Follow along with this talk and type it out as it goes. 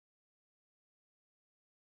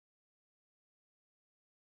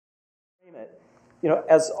You know,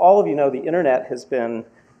 as all of you know, the internet has been,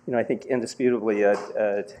 I think indisputably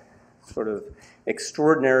a sort of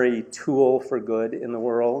extraordinary tool for good in the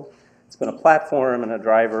world. It's been a platform and a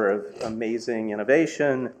driver of amazing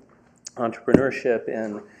innovation, entrepreneurship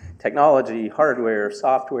in technology, hardware,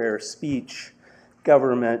 software, speech,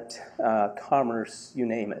 government, commerce, you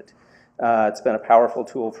name it. It's been a powerful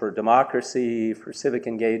tool for democracy, for civic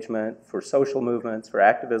engagement, for social movements, for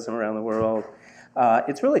activism around the world.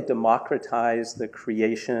 It's really democratized the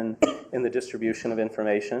creation and the distribution of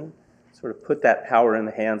information, sort of put that power in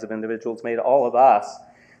the hands of individuals, made all of us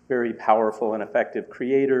very powerful and effective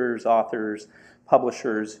creators, authors,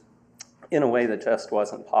 publishers, in a way that just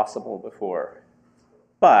wasn't possible before.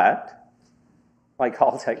 But, like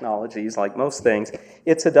all technologies, like most things,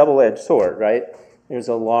 it's a double-edged sword, right? There's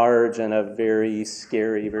a large and a very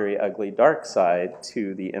scary, very ugly dark side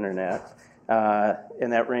to the internet,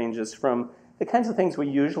 and that ranges from the kinds of things we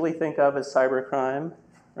usually think of as cybercrime,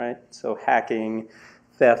 right? So hacking,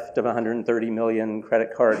 theft of 130 million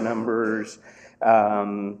credit card numbers,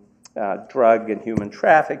 drug and human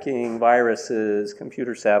trafficking, viruses,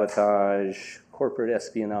 computer sabotage, corporate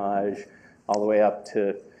espionage, all the way up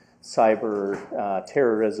to cyber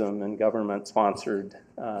terrorism and government-sponsored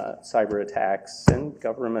cyber attacks and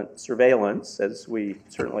government surveillance, as we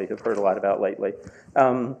certainly have heard a lot about lately,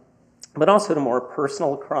 but also to more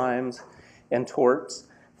personal crimes and torts,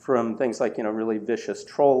 from things like really vicious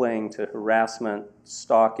trolling to harassment,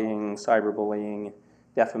 stalking, cyberbullying,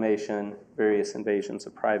 defamation, various invasions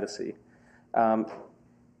of privacy.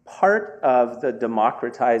 Part of the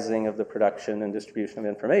democratizing of the production and distribution of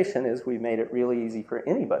information is we've made it really easy for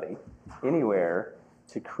anybody, anywhere,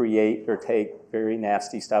 to create or take very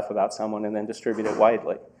nasty stuff about someone and then distribute it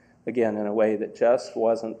widely. Again, in a way that just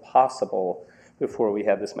wasn't possible before we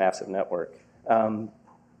had this massive network.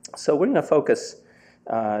 So we're going to focus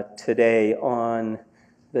today on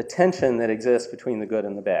the tension that exists between the good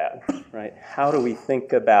and the bad, right? How do we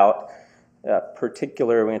think about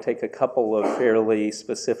we're going to take a couple of fairly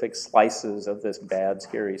specific slices of this bad,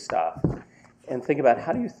 scary stuff and think about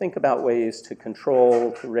how do you think about ways to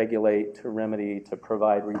control, to regulate, to remedy, to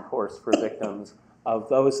provide recourse for victims of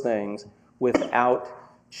those things without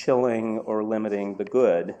chilling or limiting the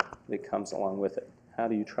good that comes along with it. How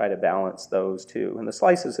do you try to balance those two? And the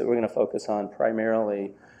slices that we're going to focus on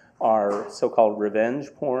primarily are so-called revenge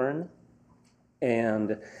porn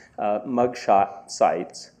and mugshot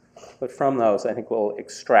sites. But from those, I think we'll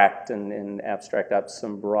extract and abstract up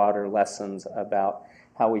some broader lessons about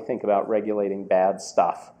how we think about regulating bad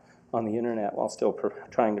stuff on the internet while still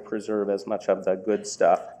trying to preserve as much of the good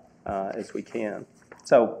stuff as we can.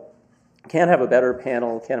 So can't have a better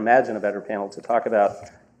panel, can't imagine a better panel to talk about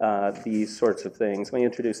these sorts of things. Let me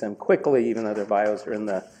introduce them quickly, even though their bios are in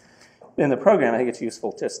the program. I think it's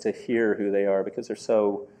useful just to hear who they are because they're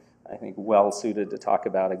so, I think, well suited to talk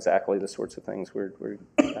about exactly the sorts of things we're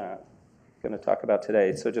going to talk about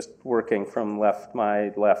today. So just working from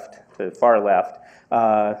my left to far left.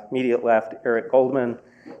 Immediate left, Eric Goldman,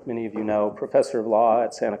 many of you know, professor of law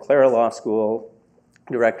at Santa Clara Law School,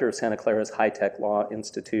 director of Santa Clara's High-Tech Law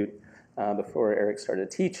Institute. Before Eric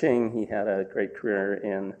started teaching, he had a great career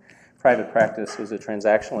in private practice, was a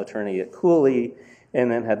transactional attorney at Cooley, and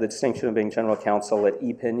then had the distinction of being general counsel at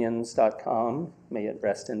ePinions.com. May it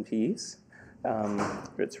rest in peace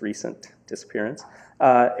for its recent disappearance.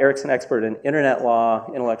 Eric's an expert in internet law,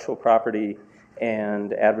 intellectual property,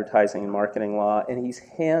 and advertising and marketing law, and he's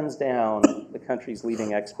hands down the country's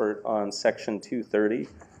leading expert on Section 230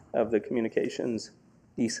 of the Communications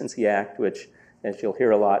Decency Act, which, as you'll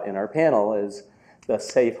hear a lot in our panel, is the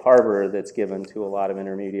safe harbor that's given to a lot of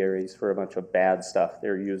intermediaries for a bunch of bad stuff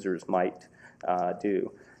their users might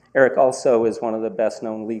do. Eric also is one of the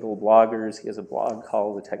best-known legal bloggers. He has a blog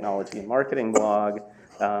called the Technology and Marketing Blog,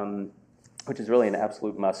 which is really an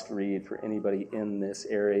absolute must-read for anybody in this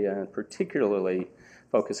area, and particularly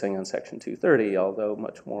focusing on Section 230, although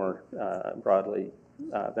much more broadly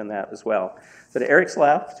than that as well. But to Eric's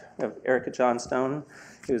left, we have Erica Johnstone,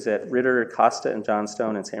 who's at Ritter, Costa, and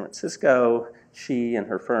Johnstone in San Francisco. She and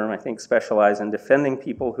her firm, I think, specialize in defending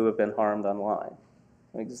people who have been harmed online.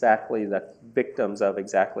 Exactly the victims of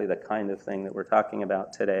exactly the kind of thing that we're talking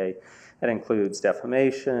about today. That includes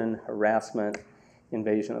defamation, harassment,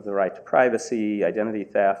 invasion of the right to privacy, identity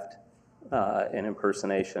theft, and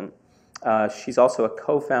impersonation. She's also a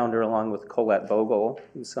co-founder, along with Colette Bogle,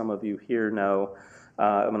 who some of you here know,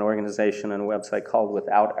 of an organization and a website called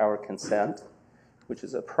Without Our Consent, which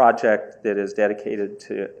is a project that is dedicated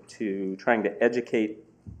to trying to educate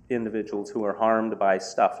individuals who are harmed by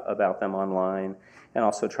stuff about them online and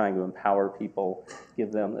also trying to empower people,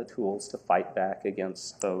 give them the tools to fight back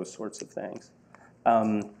against those sorts of things.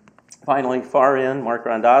 Finally, far in, Marc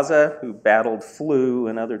Randazza, who battled flu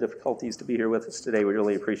and other difficulties to be here with us today. We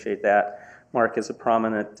really appreciate that. Marc is a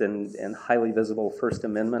prominent and highly visible First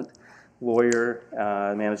Amendment lawyer,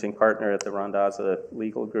 managing partner at the Randazza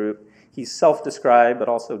Legal Group. He's self-described, but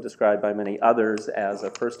also described by many others as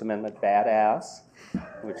a First Amendment badass,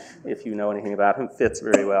 which, if you know anything about him, fits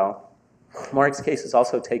very well. Marc's cases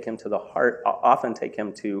also often take him to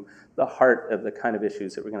the heart of the kind of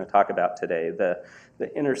issues that we're going to talk about today, the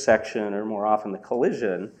intersection, or more often the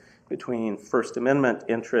collision, between First Amendment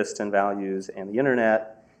interests and values and the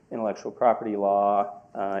internet, intellectual property law,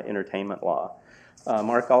 entertainment law.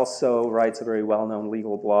 Marc also writes a very well-known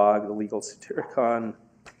legal blog, the Legal Satyricon,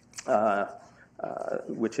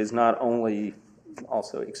 which is not only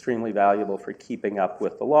also extremely valuable for keeping up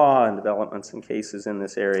with the law and developments and cases in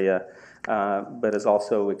this area, but is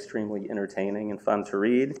also extremely entertaining and fun to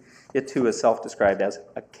read. It too is self-described as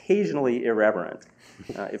occasionally irreverent.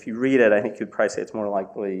 If you read it, I think you'd probably say it's more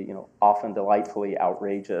likely, often delightfully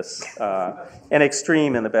outrageous and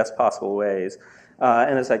extreme in the best possible ways.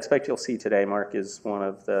 And as I expect you'll see today, Marc is one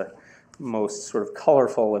of the most sort of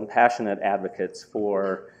colorful and passionate advocates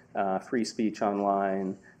for free speech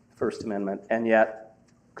online, First Amendment, and yet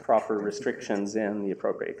proper restrictions in the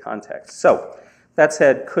appropriate context. So, that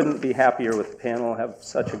said, couldn't be happier with the panel. Have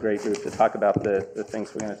such a great group to talk about the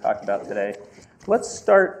things we're going to talk about today. Let's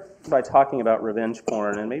start by talking about revenge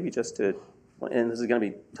porn, and maybe and this is going to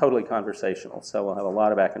be totally conversational, so we'll have a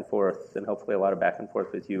lot of back and forth, and hopefully a lot of back and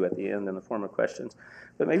forth with you at the end in the form of questions.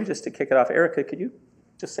 But maybe just to kick it off, Erica, could you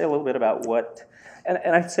just say a little bit about what, and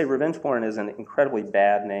I'd say revenge porn is an incredibly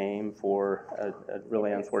bad name for a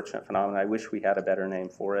really unfortunate phenomenon. I wish we had a better name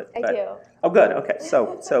for it. I do. Oh, good. Okay.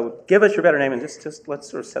 So give us your better name, and just let's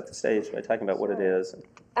sort of set the stage by talking about what it is.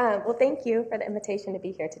 Well, thank you for the invitation to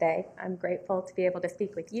be here today. I'm grateful to be able to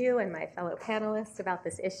speak with you and my fellow panelists about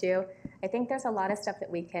this issue. I think there's a lot of stuff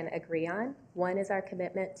that we can agree on. One is our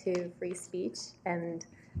commitment to free speech and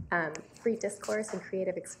free discourse and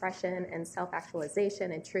creative expression and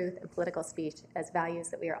self-actualization and truth and political speech as values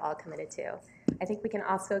that we are all committed to. I think we can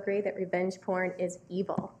also agree that revenge porn is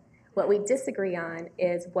evil. What we disagree on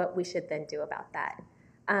is what we should then do about that.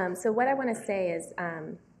 So what I want to say is,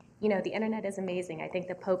 the internet is amazing. I think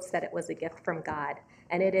the Pope said it was a gift from God,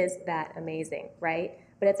 and it is that amazing, right?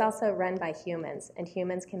 But it's also run by humans, and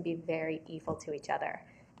humans can be very evil to each other.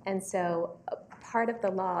 And so part of the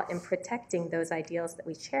law in protecting those ideals that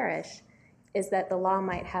we cherish is that the law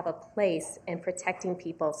might have a place in protecting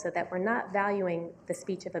people so that we're not valuing the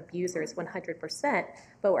speech of abusers 100%,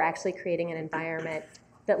 but we're actually creating an environment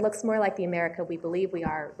that looks more like the America we believe we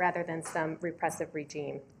are rather than some repressive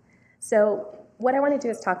regime. So what I want to do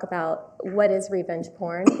is talk about what is revenge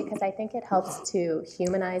porn, because I think it helps to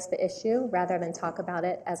humanize the issue rather than talk about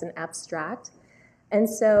it as an abstract. And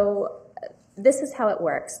so this is how it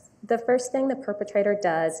works. The first thing the perpetrator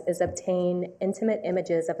does is obtain intimate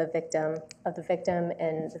images of the victim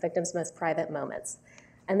in the victim's most private moments.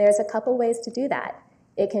 And there's a couple ways to do that.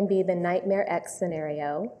 It can be the Nightmare X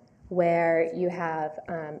scenario, where you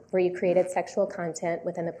created sexual content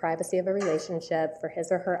within the privacy of a relationship for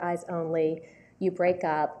his or her eyes only. You break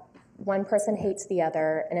up, one person hates the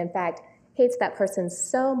other, and in fact, hates that person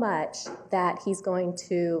so much that he's going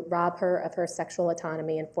to rob her of her sexual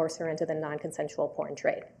autonomy and force her into the non-consensual porn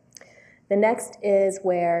trade. The next is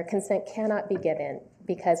where consent cannot be given,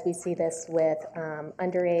 because we see this with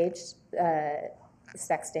underage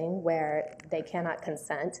sexting where they cannot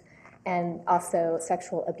consent, and also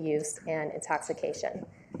sexual abuse and intoxication.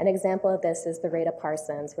 An example of this is the Rita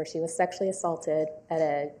Parsons, where she was sexually assaulted at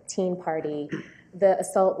a teen party. The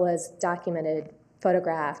assault was documented,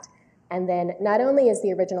 photographed, and then not only is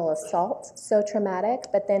the original assault so traumatic,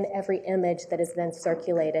 but then every image that is then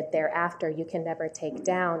circulated thereafter you can never take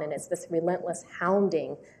down, and it's this relentless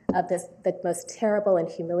hounding of the most terrible and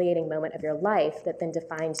humiliating moment of your life that then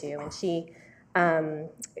defines you, and she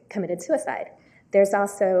committed suicide. There's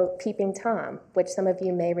also Peeping Tom, which some of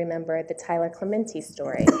you may remember the Tyler Clementi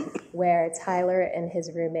story, where Tyler and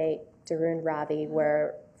his roommate, Darun Ravi,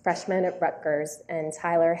 were freshmen at Rutgers, and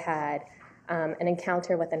Tyler had an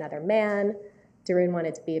encounter with another man. Darun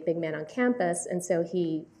wanted to be a big man on campus, and so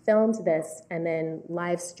he filmed this and then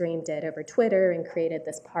live streamed it over Twitter and created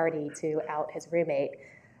this party to out his roommate.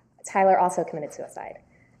 Tyler also committed suicide.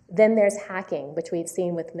 Then there's hacking, which we've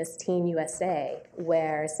seen with Miss Teen USA,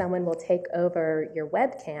 where someone will take over your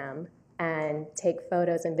webcam and take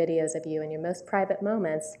photos and videos of you in your most private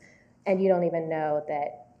moments, and you don't even know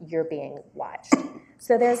that you're being watched.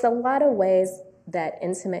 So there's a lot of ways that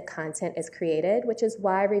intimate content is created, which is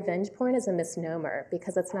why revenge porn is a misnomer,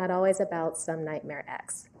 because it's not always about some nightmare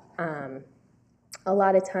ex. A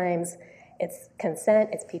lot of times it's consent,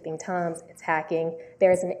 it's peeping toms, it's hacking.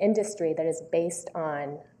 There's an industry that is based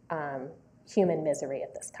on human misery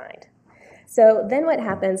of this kind. So then what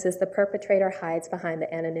happens is the perpetrator hides behind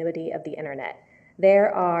the anonymity of the internet.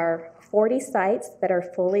 There are 40 sites that are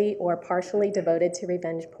fully or partially devoted to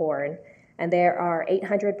revenge porn, and there are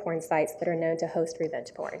 800 porn sites that are known to host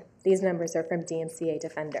revenge porn. These numbers are from DMCA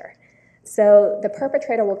Defender. So the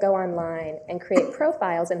perpetrator will go online and create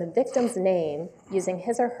profiles in the victim's name using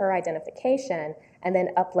his or her identification and then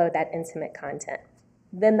upload that intimate content.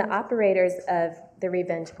 Then the operators of the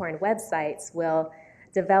revenge porn websites will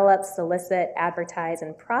develop, solicit, advertise,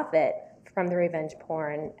 and profit from the revenge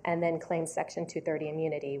porn and then claim Section 230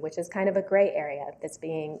 immunity, which is kind of a gray area that's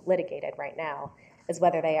being litigated right now, is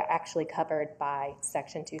whether they are actually covered by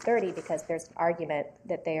Section 230, because there's an argument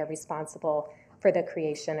that they are responsible for the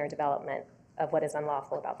creation or development of what is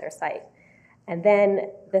unlawful about their site. And then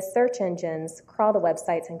the search engines crawl the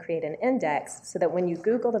websites and create an index so that when you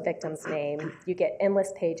Google the victim's name, you get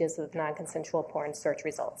endless pages of non-consensual porn search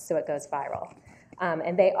results, so it goes viral.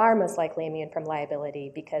 And they are most likely immune from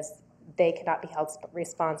liability because they cannot be held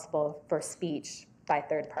responsible for speech by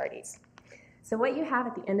third parties. So what you have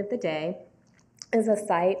at the end of the day is a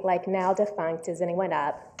site like now defunct Is Anyone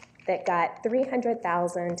Up that got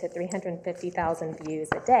 300,000 to 350,000 views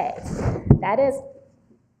a day. That is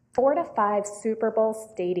 4 to 5 Super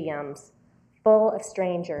Bowl stadiums full of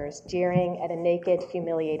strangers jeering at a naked,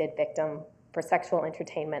 humiliated victim for sexual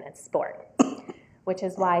entertainment and sport, which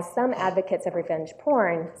is why some advocates of revenge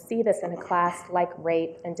porn see this in a class like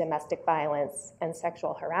rape and domestic violence and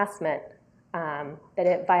sexual harassment, that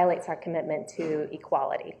it violates our commitment to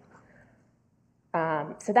equality.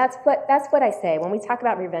 So that's what I say. When we talk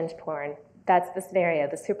about revenge porn, that's the scenario.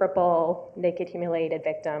 The Super Bowl, naked, humiliated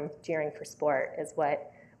victim jeering for sport is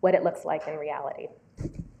what it looks like in reality.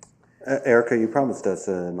 Erica, you promised us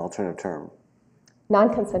an alternative term.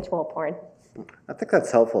 Non-consensual porn. I think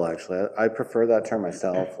that's helpful, actually. I prefer that term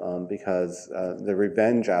myself because the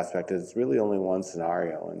revenge aspect is really only one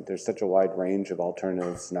scenario, and there's such a wide range of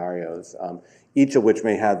alternative scenarios, each of which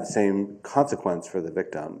may have the same consequence for the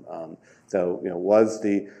victim. So, was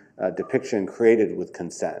the depiction created with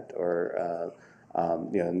consent, or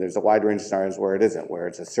and there's a wide range of scenarios where it isn't, where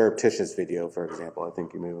it's a surreptitious video, for example. I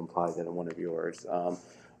think you may have implied that in one of yours.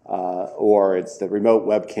 Or it's the remote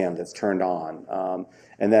webcam that's turned on.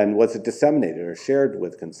 And then was it disseminated or shared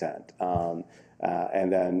with consent?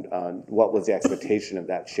 And then what was the expectation of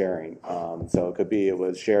that sharing? So it could be it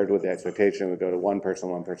was shared with the expectation it would go to one person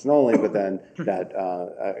only, but then that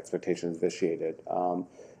expectation is vitiated.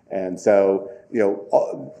 And so,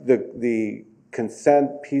 the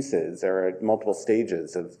consent pieces are at multiple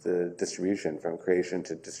stages of the distribution, from creation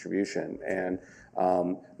to distribution. And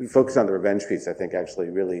focus on the revenge piece, I think, actually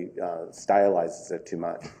really stylizes it too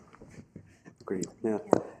much. Agreed. Yeah,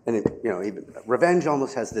 and even revenge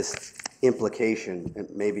almost has this implication, and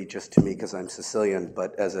maybe just to me because I'm Sicilian,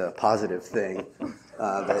 but as a positive thing.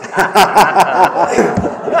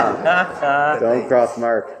 Don't cross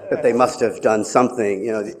Marc. That they must have done something.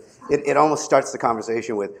 It almost starts the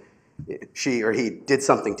conversation with she or he did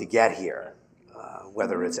something to get here,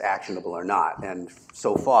 whether it's actionable or not. And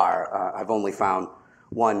so far, I've only found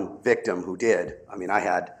one victim who did. I mean,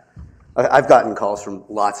 I've gotten calls from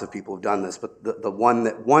lots of people who've done this, but the one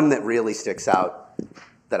that really sticks out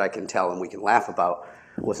that I can tell and we can laugh about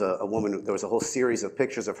was a woman. There was a whole series of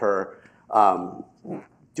pictures of her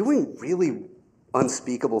doing really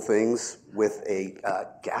unspeakable things with a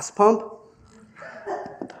gas pump.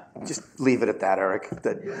 Just leave it at that, Eric.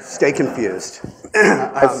 Stay confused.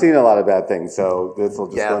 I've seen a lot of bad things, so this will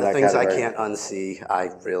just go in that things category. I can't unsee.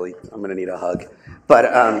 I'm going to need a hug. But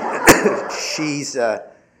she's,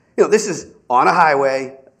 this is on a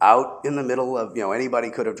highway out in the middle of,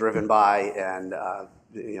 anybody could have driven by, and a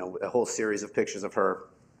whole series of pictures of her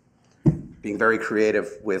being very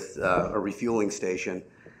creative with a refueling station.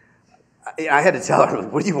 I had to tell her,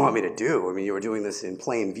 what do you want me to do? I mean, you were doing this in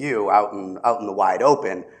plain view, out in the wide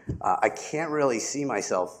open. I can't really see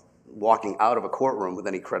myself walking out of a courtroom with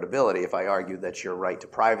any credibility if I argued that your right to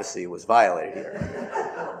privacy was violated here.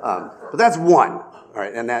 But that's one, all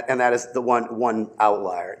right, and that is the one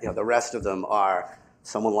outlier. The rest of them are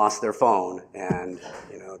someone lost their phone and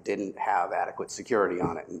didn't have adequate security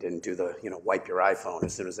on it and didn't do the wipe your iPhone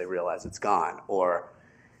as soon as they realize it's gone, or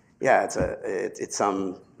it's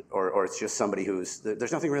it's just somebody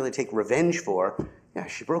there's nothing really to take revenge for. yeah,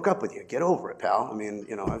 she broke up with you. Get over it, pal. I mean,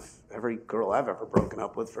 you know, every girl I've ever broken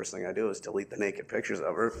up with, first thing I do is delete the naked pictures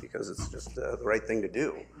of her because it's just the right thing to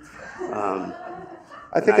do.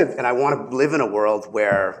 I want to live in a world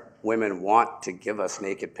where women want to give us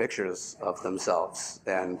naked pictures of themselves,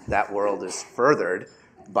 and that world is furthered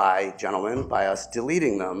by gentlemen, by us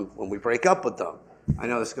deleting them when we break up with them. I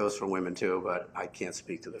know this goes for women too, but I can't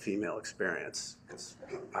speak to the female experience because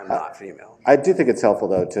I'm not female. I do think it's helpful,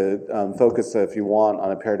 though, to focus, if you want,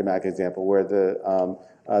 on a paradigmatic example where the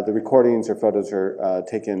recordings or photos are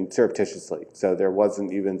taken surreptitiously. So there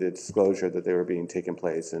wasn't even the disclosure that they were being taken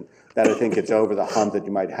place. And that, I think, gets over the hump that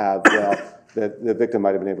you might have, well, that the victim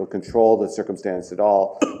might have been able to control the circumstance at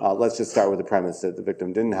all. Let's just start with the premise that the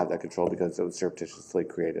victim didn't have that control because it was surreptitiously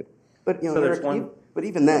created. But, you know, so but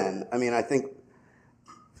even then, I mean,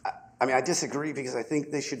 I disagree because I think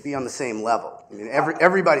they should be on the same level. I mean,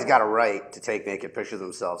 everybody's got a right to take naked pictures of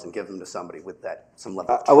themselves and give them to somebody with some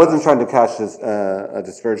level of trust. I wasn't trying to cast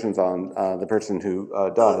dispersions on the person who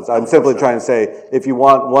does. I'm simply trying to say, if you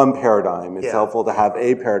want one paradigm, it's helpful to have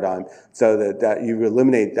a paradigm so that you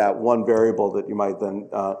eliminate that one variable that you might then,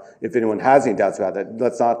 if anyone has any doubts about that,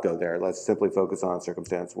 let's not go there. Let's simply focus on a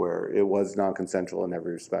circumstance where it was non-consensual in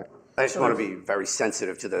every respect. I just want to be very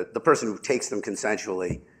sensitive to the person who takes them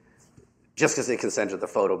consensually. Just because they consent to the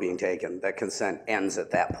photo being taken, that consent ends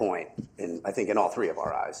at that point. I think in all three of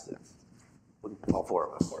our eyes, all four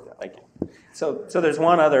of us. Thank you. So there's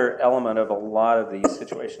one other element of a lot of these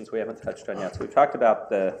situations we haven't touched on yet. So we've talked about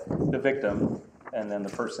the victim and then the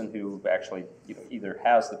person who actually either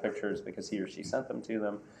has the pictures because he or she sent them to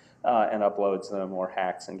them and uploads them or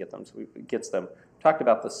hacks and gets them. We talked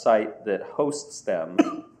about the site that hosts them,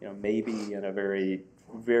 maybe in a very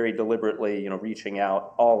deliberately, reaching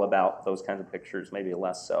out all about those kinds of pictures, maybe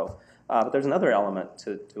less so. But there's another element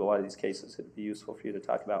to a lot of these cases that would be useful for you to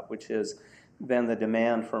talk about, which is then the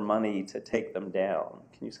demand for money to take them down.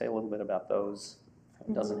 Can you say a little bit about those?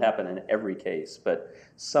 It doesn't happen in every case, but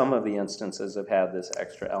some of the instances have had this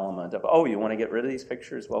extra element of, oh, you want to get rid of these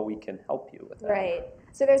pictures? Well, we can help you with that. Right.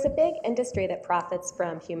 So there's a big industry that profits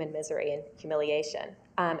from human misery and humiliation.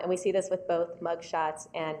 And we see this with both mugshots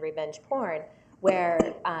and revenge porn, where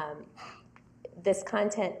this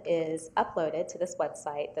content is uploaded to this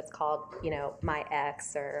website that's called, My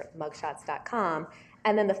Ex or mugshots.com.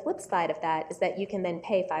 And then the flip side of that is that you can then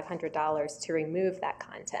pay $500 to remove that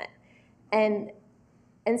content. And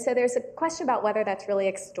so there's a question about whether that's really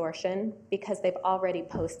extortion because they've already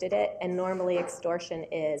posted it. And normally extortion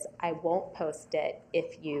is, I won't post it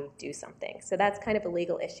if you do something. So that's kind of a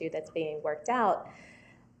legal issue that's being worked out.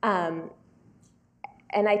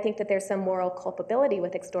 And I think that there's some moral culpability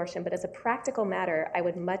with extortion, but as a practical matter, I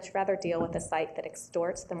would much rather deal with a site that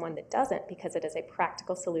extorts than one that doesn't because it is a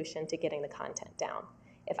practical solution to getting the content down.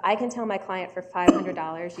 If I can tell my client for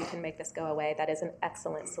 $500 you can make this go away, that is an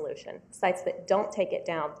excellent solution. Sites that don't take it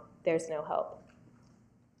down, there's no hope.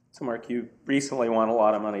 So Marc, you recently won a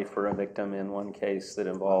lot of money for a victim in one case that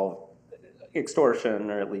involved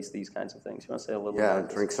extortion or at least these kinds of things. You want to say a little bit about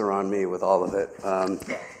this? Drinks are on me with all of it.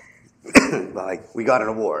 We got an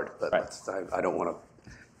award, but right. I don't want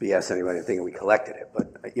to BS anybody thinking we collected it.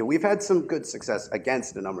 But we've had some good success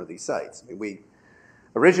against a number of these sites. I mean,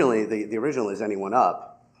 originally, the original Is Anyone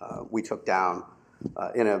Up, we took down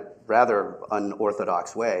in a rather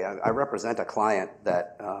unorthodox way. I represent a client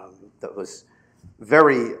that was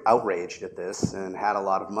very outraged at this and had a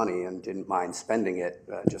lot of money and didn't mind spending it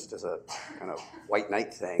just as a kind of white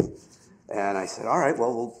knight thing. And I said, all right,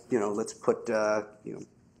 well, let's put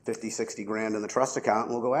 50, 60 grand in the trust account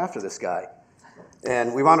and we'll go after this guy.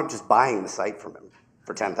 And we wound up just buying the site from him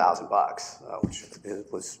for $10,000, which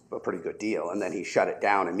was a pretty good deal. And then he shut it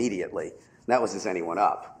down immediately. And that was Is Anyone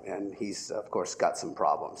Up? And he's, of course, got some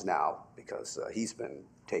problems now because he's been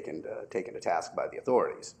taken to task by the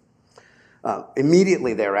authorities.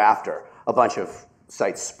 Immediately thereafter, a bunch of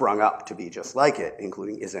sites sprung up to be just like it,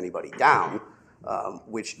 including Is Anybody Down?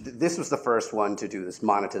 Which this was the first one to do this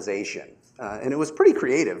monetization. And it was pretty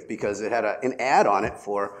creative because it had an ad on it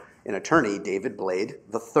for an attorney, David Blade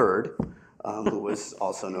III, who was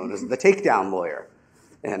also known as the takedown lawyer.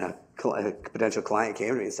 And a potential client came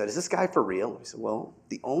to me and said, is this guy for real? I said, well,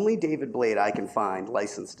 the only David Blade I can find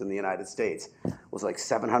licensed in the United States was like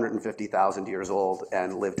 750,000 years old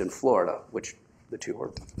and lived in Florida, which the two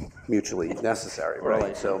were mutually necessary,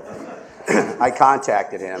 right? So I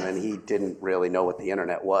contacted him, and he didn't really know what the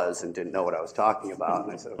internet was and didn't know what I was talking about.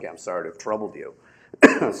 And I said, okay, I'm sorry to have troubled you.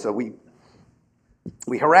 So we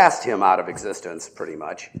harassed him out of existence, pretty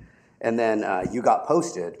much. And then You Got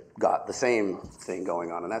Posted got the same thing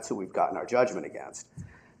going on, and that's who we've gotten our judgment against.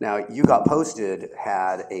 Now, You Got Posted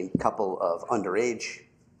had a couple of underage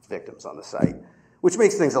victims on the site, which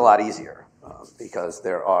makes things a lot easier because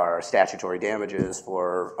there are statutory damages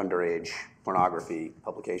for underage pornography,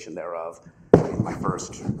 publication thereof. My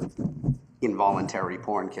first involuntary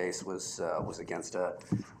porn case was against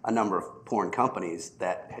a number of porn companies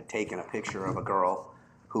that had taken a picture of a girl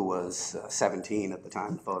who was 17 at the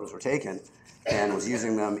time the photos were taken and was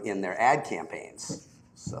using them in their ad campaigns.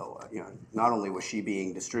 So, not only was she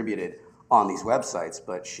being distributed on these websites,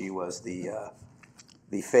 but she was the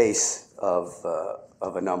face of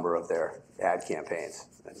a number of their ad campaigns.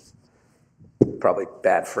 And probably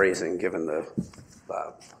bad phrasing given the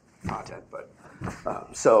content,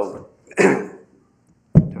 but so.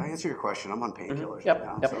 Did I answer your question? I'm on painkillers right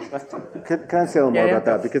now. Yep. Can I say a little more about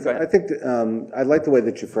that? Because Go ahead. I think I like the way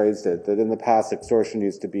that you phrased it, that in the past extortion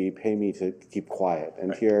used to be pay me to keep quiet.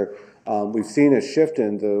 And here we've seen a shift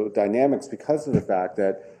in the dynamics because of the fact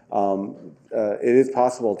that it is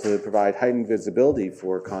possible to provide heightened visibility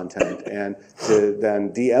for content and to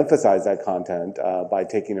then de-emphasize that content by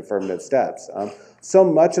taking affirmative steps. So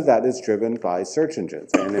much of that is driven by search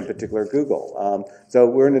engines, and in particular Google. So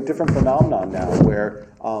we're in a different phenomenon now where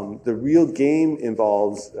the real game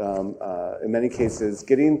involves, in many cases,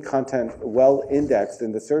 getting content well indexed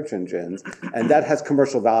in the search engines, and that has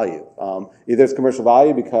commercial value. Either it's commercial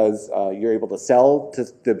value because you're able to sell to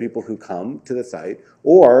the people who come to the site,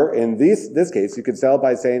 or in this case, you could sell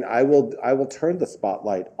by saying, I will turn the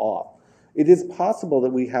spotlight off. It is possible that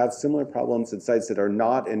we have similar problems in sites that are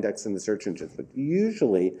not indexed in the search engines, but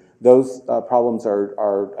usually those problems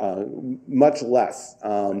are much less.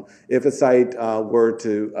 If a site were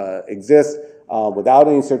to exist without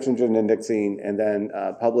any search engine indexing and then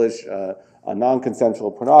publish a non-consensual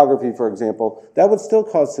pornography, for example, that would still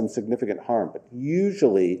cause some significant harm. But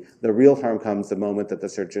usually the real harm comes the moment that the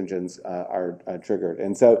search engines are triggered.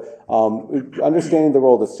 And so understanding the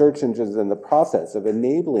role of the search engines in the process of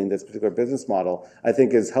enabling this particular business model, I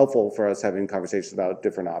think is helpful for us having conversations about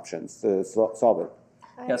different options to solve it.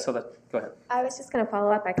 Yeah, so go ahead. I was just going to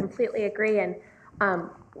follow up. I completely agree. And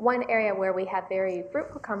one area where we have very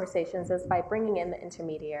fruitful conversations is by bringing in the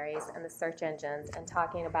intermediaries and the search engines and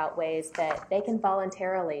talking about ways that they can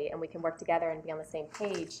voluntarily, and we can work together and be on the same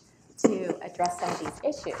page to address some of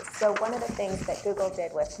these issues. So one of the things that Google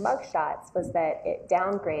did with mugshots was that it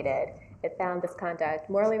downgraded. It found this conduct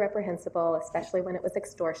morally reprehensible, especially when it was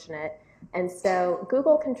extortionate. And so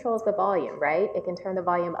Google controls the volume, right? It can turn the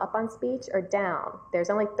volume up on speech or down.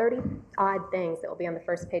 There's only 30 odd things that will be on the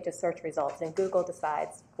first page of search results, and Google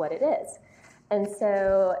decides what it is. And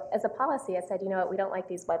so as a policy, I said, you know what, we don't like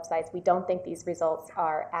these websites. We don't think these results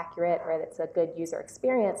are accurate or it's a good user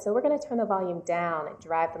experience. So we're going to turn the volume down and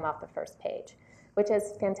drive them off the first page, which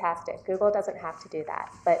is fantastic. Google doesn't have to do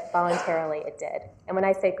that, but voluntarily it did. And when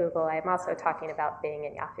I say Google, I'm also talking about Bing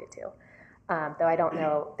and Yahoo too. Though I don't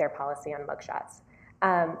know their policy on mugshots.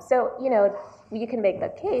 So, you can make the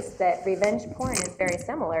case that revenge porn is very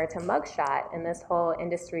similar to mugshot and this whole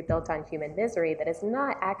industry built on human misery that is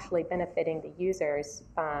not actually benefiting the users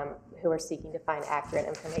who are seeking to find accurate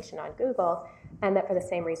information on Google, and that for the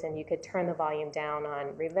same reason you could turn the volume down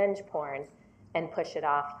on revenge porn and push it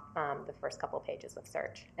off the first couple pages of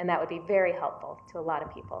search. And that would be very helpful to a lot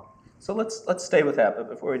of people. So let's stay with that, but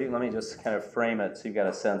before we do, let me just kind of frame it so you've got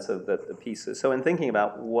a sense of the pieces. So in thinking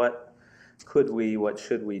about what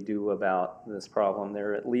should we do about this problem,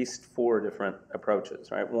 there are at least 4 different approaches,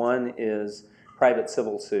 right? One is private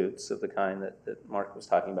civil suits of the kind that Marc was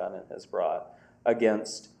talking about and has brought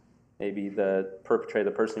against maybe the perpetrator,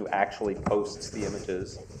 the person who actually posts the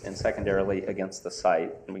images, and secondarily against the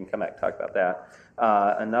site, and we can come back and talk about that.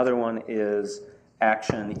 Another one is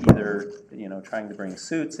action, either trying to bring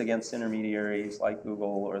suits against intermediaries like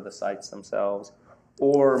Google or the sites themselves,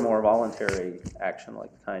 or more voluntary action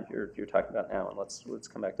like the kind you're talking about now. And let's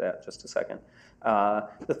come back to that in just a second.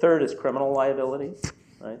 The third is criminal liability,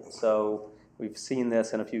 right? So we've seen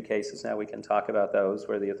this in a few cases now. We can talk about those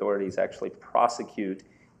where the authorities actually prosecute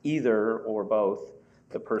either or both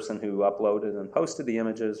the person who uploaded and posted the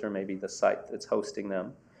images or maybe the site that's hosting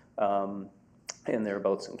them. And there are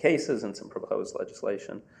both some cases and some proposed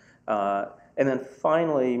legislation. And then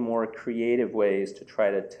finally, more creative ways to try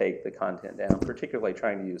to take the content down, particularly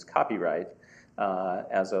trying to use copyright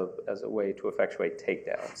as a way to effectuate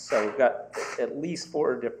takedowns. So we've got at least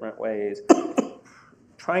 4 different ways.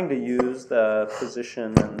 Trying to use the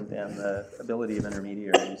position and the ability of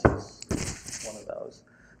intermediaries is one of those.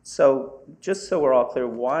 So just so we're all clear,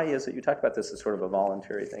 why is it, you talked about this as sort of a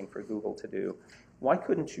voluntary thing for Google to do. why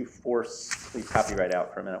couldn't you force, leave copyright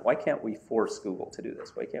out for a minute, why can't we force Google to do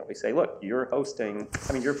this? Why can't we say, look, you're hosting,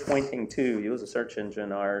 I mean, you're pointing to, you as a search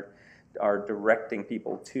engine are directing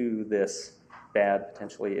people to this bad,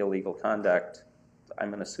 potentially illegal conduct. I'm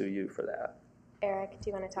going to sue you for that. Eric, do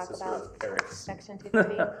you want to talk about Eric's Section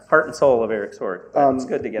 230? heart and soul of Eric's work. It's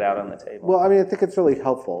good to get out on the table. Well, I mean, I think it's really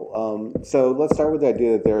helpful. So let's start with the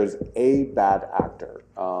idea that there's a bad actor.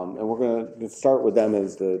 And we're going to start with them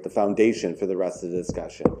as the foundation for the rest of the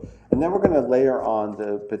discussion. And then we're going to layer on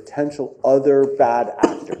the potential other bad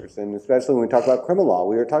actors. And especially when we talk about criminal law,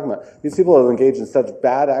 we were talking about these people have engaged in such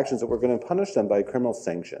bad actions that we're going to punish them by criminal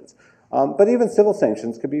sanctions. But even civil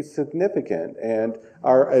sanctions could be significant and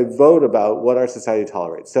are a vote about what our society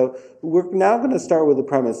tolerates. So we're now going to start with the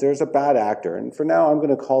premise there's a bad actor, and for now I'm going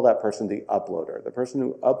to call that person the uploader, the person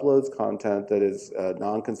who uploads content that is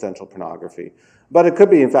non-consensual pornography. But it could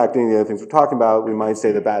be, in fact, any of the other things we're talking about. We might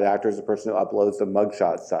say the bad actor is the person who uploads the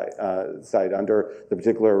mugshot site under the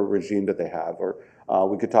particular regime that they have, or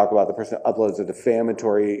we could talk about the person who uploads a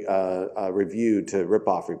defamatory review to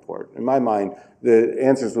Ripoff Report. In my mind, the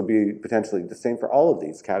answers would be potentially the same for all of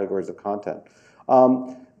these categories of content.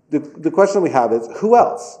 The question we have is, who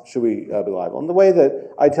else should we be liable? And the way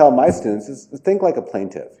that I tell my students is think like a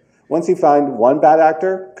plaintiff. Once you find one bad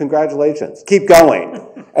actor, congratulations. Keep going.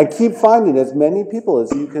 And keep finding as many people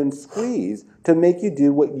as you can squeeze to make you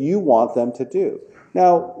do what you want them to do.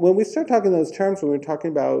 Now, when we start talking those terms, when we're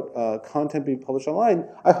talking about content being published online,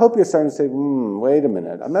 I hope you're starting to say, wait a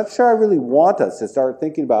minute. I'm not sure I really want us to start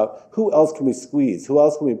thinking about who else can we squeeze, who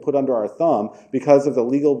else can we put under our thumb because of the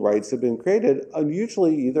legal rights that have been created,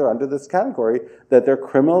 usually either under this category that they're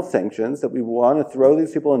criminal sanctions, that we want to throw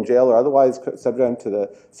these people in jail or otherwise subject to the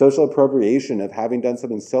social appropriation of having done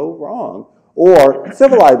something so wrong, or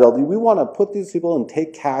civil liability. We want to put these people and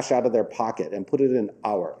take cash out of their pocket and put it in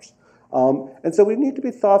ours. And so we need to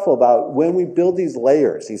be thoughtful about when we build these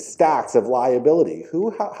layers, these stacks of liability,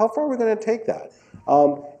 how far are we going to take that?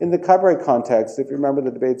 In the copyright context, if you remember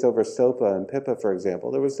the debates over SOPA and PIPA, for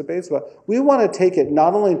example, there was debates about, we want to take it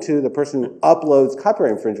not only to the person who uploads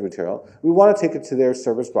copyright infringement material, we want to take it to their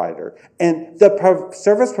service provider, and the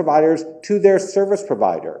service providers to their service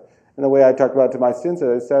provider. And the way I talked about it to my students,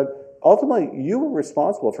 I said, ultimately, you are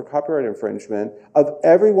responsible for copyright infringement of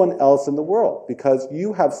everyone else in the world because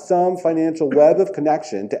you have some financial web of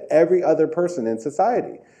connection to every other person in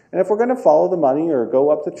society. And if we're going to follow the money or go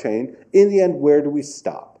up the chain, in the end, where do we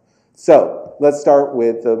stop? So let's start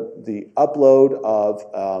with the upload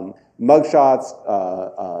of mugshots,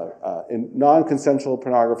 in non-consensual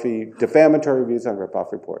pornography, defamatory reviews on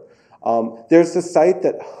Ripoff Report. There's the site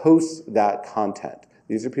that hosts that content.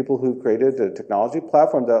 These are people who've created a technology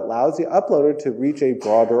platform that allows the uploader to reach a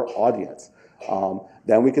broader audience.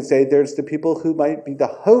 Then we could say there's the people who might be the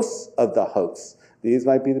hosts of the hosts. These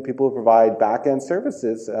might be the people who provide back-end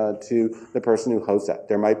services to the person who hosts that.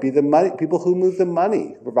 There might be the people who move the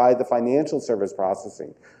money, who provide the financial service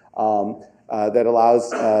processing. That allows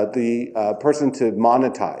the person to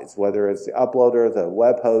monetize, whether it's the uploader, the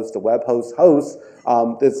web host hosts,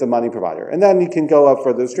 it's the money provider. And then you can go up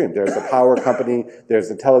further stream. There's the power company, there's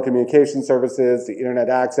the telecommunication services, the internet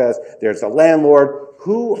access, there's the landlord.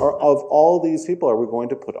 Who of all these people are we going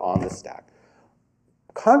to put on the stack?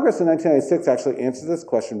 Congress in 1996 actually answered this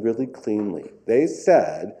question really cleanly. They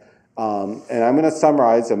said, and I'm going to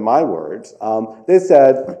summarize in my words, they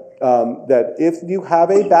said, that if you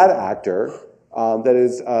have a bad actor that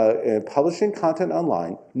is publishing content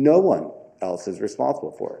online, no one else is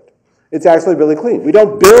responsible for it. It's actually really clean. We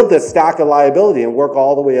don't build this stack of liability and work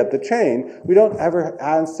all the way up the chain. We don't ever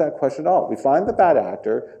ask that question at all. We find the bad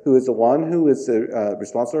actor who is the one who is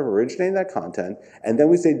responsible for originating that content, and then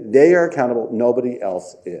we say they are accountable, nobody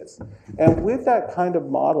else is. And with that kind of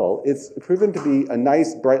model, it's proven to be a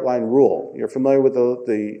nice bright line rule. You're familiar with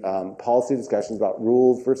the policy discussions about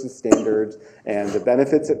rules versus standards and the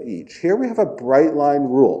benefits of each. Here we have a bright line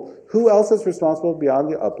rule. Who else is responsible beyond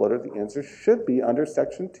the uploader? The answer should be under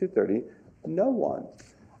Section 230, no one.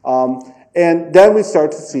 And then we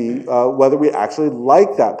start to see whether we actually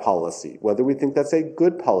like that policy, whether we think that's a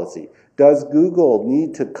good policy. Does Google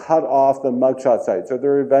need to cut off the mugshot sites or the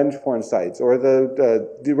revenge porn sites or the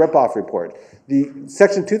ripoff report? The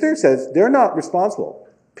Section 230 says they're not responsible,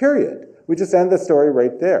 period. We just end the story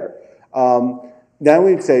right there. Then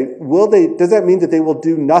we'd say, does that mean that they will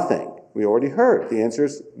do nothing? We already heard. The answer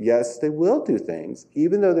is yes, they will do things,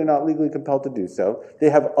 even though they're not legally compelled to do so. They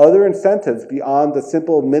have other incentives beyond the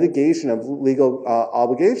simple mitigation of legal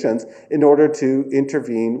obligations in order to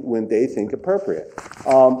intervene when they think appropriate.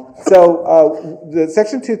 So the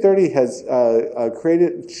Section 230 has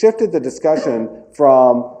shifted the discussion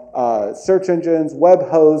from search engines, web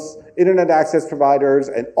hosts, internet access providers,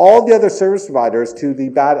 and all the other service providers to the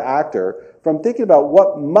bad actor from thinking about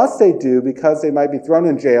what must they do because they might be thrown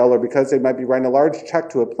in jail or because they might be writing a large check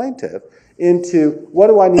to a plaintiff into what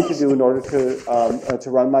do I need to do in order to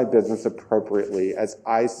run my business appropriately as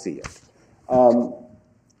I see it.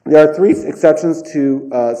 There are 3 exceptions to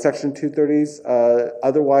Section 230's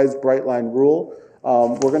otherwise bright line rule.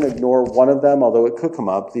 We're going to ignore one of them, although it could come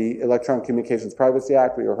up, the Electronic Communications Privacy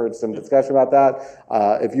Act. We heard some discussion about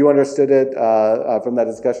that. If you understood it from that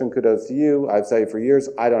discussion, kudos to you. I've said it for years.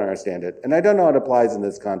 I don't understand it. And I don't know how it applies in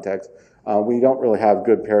this context. We don't really have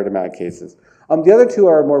good paradigmatic cases. The other 2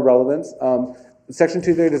 are more relevant. Section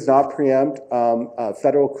 230 does not preempt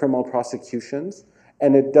federal criminal prosecutions,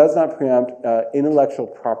 and it does not preempt intellectual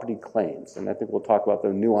property claims. And I think we'll talk about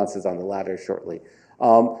the nuances on the latter shortly.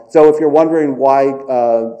 So if you're wondering why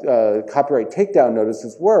copyright takedown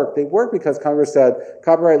notices work, they work because Congress said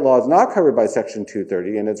copyright law is not covered by Section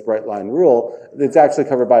 230 and its bright line rule. It's actually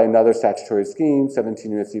covered by another statutory scheme,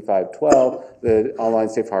 17 U.S.C. 512, the Online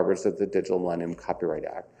Safe Harbors of the Digital Millennium Copyright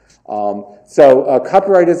Act. So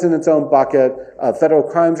copyright is in its own bucket, federal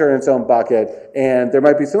crimes are in its own bucket, and there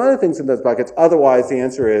might be some other things in those buckets. Otherwise, the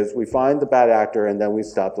answer is we find the bad actor and then we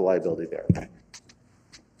stop the liability there.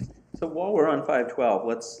 So while we're on 512,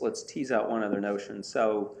 let's tease out one other notion.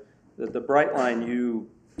 So the bright line you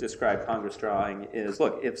described Congress drawing is,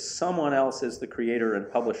 look, if someone else is the creator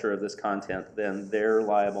and publisher of this content, then they're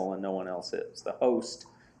liable and no one else is. The host,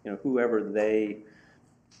 whoever they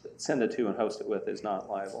send it to and host it with is not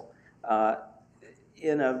liable.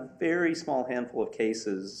 In a very small handful of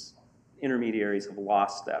cases, intermediaries have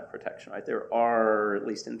lost that protection, right? There are, at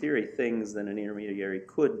least in theory, things that an intermediary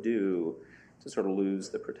could do to sort of lose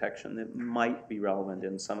the protection that might be relevant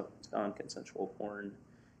in some non-consensual porn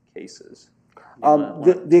cases. Talk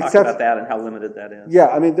about that and how limited that is. Yeah,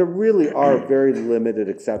 I mean, there really are very limited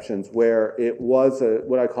exceptions where it was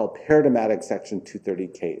what I call paradigmatic Section 230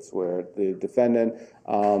 case, where the defendant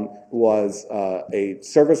was a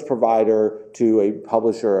service provider to a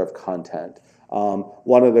publisher of content.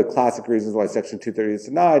 One of the classic reasons why Section 230 is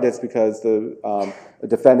denied is because the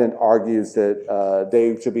defendant argues that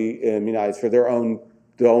they should be immunized for their own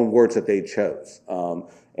words that they chose.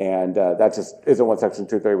 And that just isn't what Section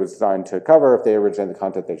 230 was designed to cover. If they originate the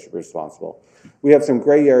content, they should be responsible. We have some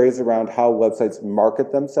gray areas around how websites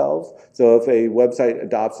market themselves. So if a website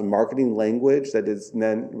adopts a marketing language that is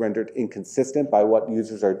then rendered inconsistent by what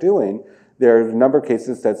users are doing, there are a number of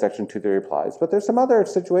cases that Section 230 applies, but there's some other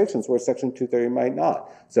situations where Section 230 might not.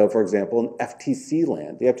 So, for example, in FTC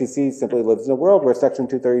land, the FTC simply lives in a world where Section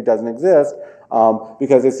 230 doesn't exist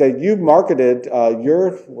because they say, you marketed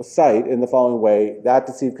your site in the following way, that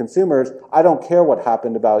deceived consumers. I don't care what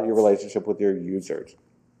happened about your relationship with your users.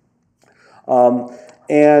 And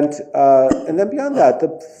then beyond that,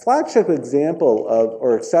 the flagship example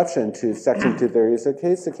or exception to Section 230 is a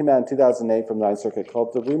case that came out in 2008 from the Ninth Circuit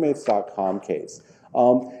called the Roommates.com case.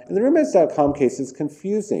 And the Roommates.com case is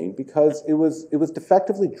confusing because it was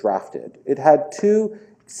defectively drafted. It had 2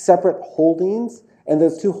 separate holdings, and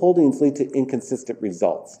those 2 holdings lead to inconsistent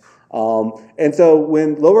results. And so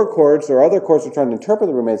when lower courts or other courts are trying to interpret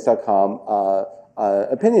the Roommates.com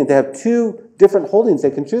opinion, they have 2 different holdings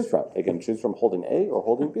they can choose from. They can choose from holding A or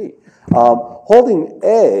holding B. Holding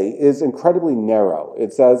A is incredibly narrow.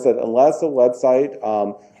 It says that unless a website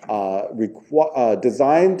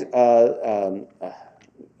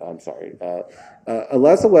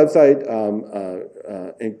unless a website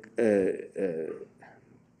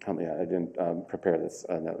help me out, I didn't prepare this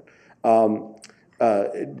note.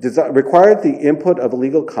 Required the input of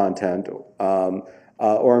illegal content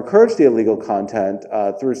or encourage the illegal content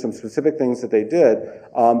through some specific things that they did,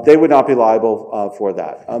 they would not be liable for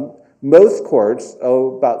that. Most courts,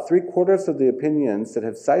 about 3/4 of the opinions that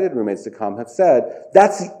have cited Roommates.com have said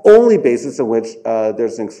that's the only basis on which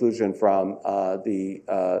there's an exclusion from the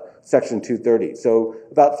Section 230. So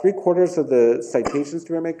about 3/4 of the citations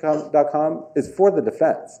to Roommates.com is for the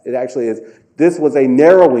defense. It actually is, this was a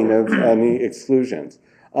narrowing of any exclusions.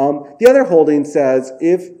 The other holding says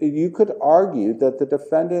if you could argue that the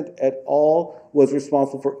defendant at all was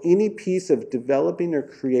responsible for any piece of developing or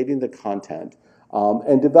creating the content,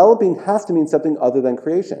 and developing has to mean something other than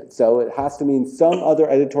creation. So it has to mean some other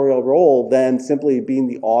editorial role than simply being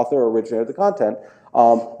the author or originator of the content,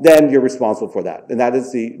 then you're responsible for that. And that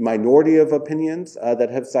is the minority of opinions that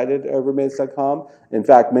have cited Roommates.com. In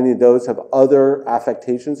fact, many of those have other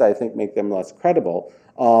affectations I think make them less credible.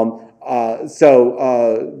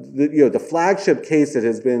 the flagship case that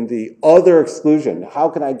has been the other exclusion, how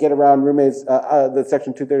can I get around roommates, the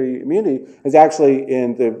Section 230 immunity, is actually,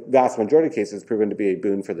 in the vast majority of cases, proven to be a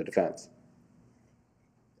boon for the defense.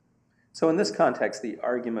 So in this context, the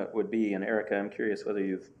argument would be, and Erica, I'm curious whether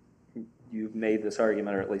you've made this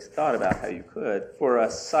argument or at least thought about how you could, for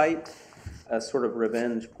a site, a sort of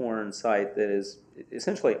revenge porn site that is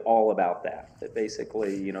essentially all about that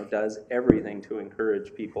basically, does everything to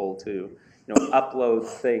encourage people to, upload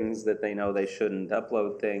things that they know they shouldn't,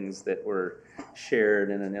 upload things that were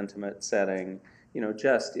shared in an intimate setting,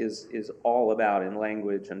 just is all about, in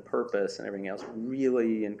language and purpose and everything else,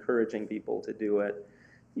 really encouraging people to do it.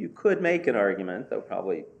 You could make an argument, though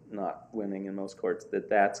probably not winning in most courts, that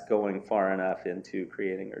that's going far enough into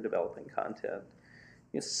creating or developing content.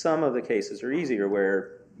 Some of the cases are easier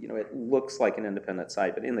where it looks like an independent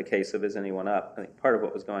site, but in the case of Is Anyone Up, I think part of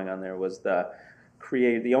what was going on there was the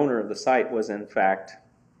owner of the site was in fact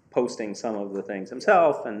posting some of the things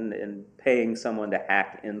himself and paying someone to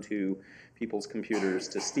hack into people's computers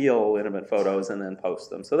to steal intimate photos and then post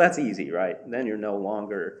them. So that's easy, right? Then you're no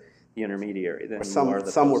longer the intermediary. Then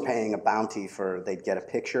some were paying a bounty for, they'd get a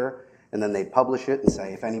picture and then they'd publish it and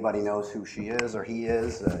say, if anybody knows who she is or he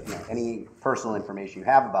is, any personal information you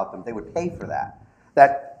have about them, they would pay for that.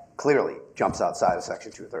 That clearly jumps outside of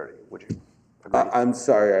Section 230. Would you agree? I'm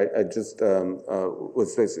sorry, I just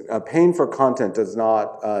was facing. Paying for content does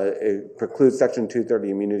not preclude Section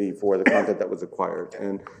 230 immunity for the content that was acquired.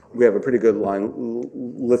 And we have a pretty good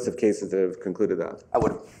list of cases that have concluded that. I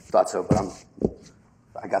would have thought so, but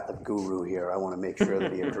I got the guru here. I want to make sure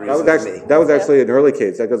that he agrees That was actually an early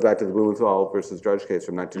case. That goes back to the Blumenthal versus Drudge case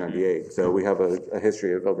from 1998. So we have a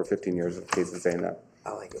history of over 15 years of cases saying that.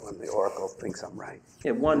 I like it when the oracle thinks I'm right.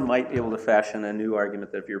 Yeah, one might be able to fashion a new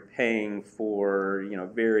argument that if you're paying for,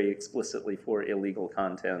 very explicitly for illegal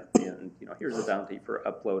content, and here's a bounty for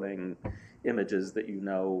uploading images that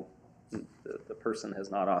the person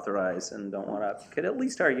has not authorized and don't want to, could at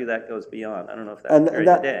least argue that goes beyond. I don't know if that carries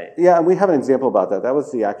the day. Yeah, and we have an example about that. That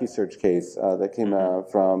was the AccuSearch case that came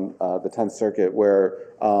from the 10th Circuit, where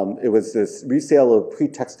it was this resale of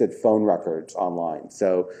pretexted phone records online.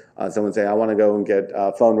 So someone say, I want to go and get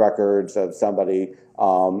phone records of somebody,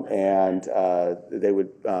 and they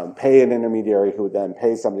would pay an intermediary who would then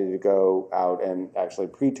pay somebody to go out and actually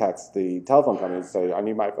pretext the telephone company and say, I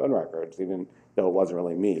need my phone records, even though it wasn't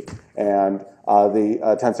really me. And the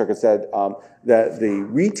 10th Circuit said that the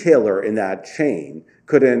retailer in that chain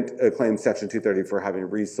couldn't claim Section 230 for having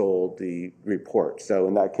resold the report. So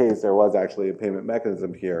in that case, there was actually a payment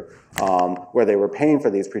mechanism here where they were paying for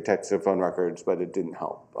these pretexted phone records, but it didn't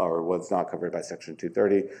help or was not covered by Section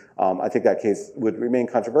 230. I think that case would remain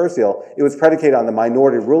controversial. It was predicated on the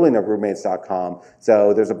minority ruling of roommates.com.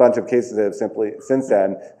 So there's a bunch of cases that have simply, since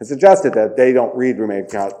then, have suggested that they don't read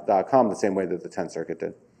roommates.com the same way that the 10th Circuit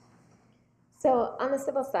did. So on the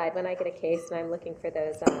civil side, when I get a case and I'm looking for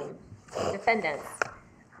those defendants,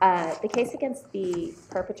 the case against the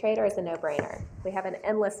perpetrator is a no-brainer. We have an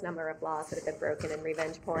endless number of laws that have been broken in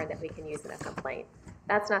revenge porn that we can use in a complaint.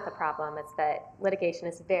 That's not the problem. It's that litigation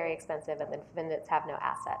is very expensive and the defendants have no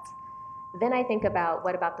assets. Then I think about,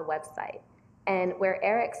 what about the website? And where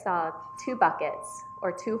Eric saw two buckets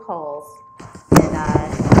or two holes in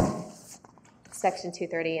Section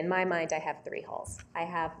 230, in my mind I have three holes. I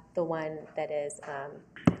have the one that is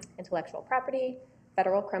intellectual property,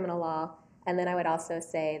 federal criminal law, and then I would also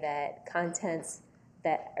say that contents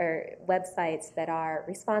that are websites that are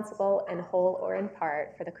responsible in whole or in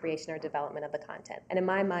part for the creation or development of the content. And in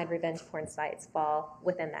my mind, revenge porn sites fall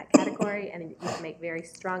within that category, and you can make very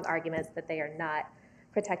strong arguments that they are not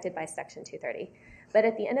protected by Section 230. But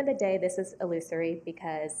at the end of the day, this is illusory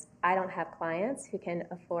because I don't have clients who can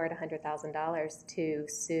afford $100,000 to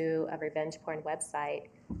sue a revenge porn website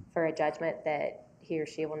for a judgment that he or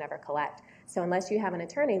she will never collect. So unless you have an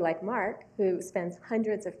attorney like Marc, who spends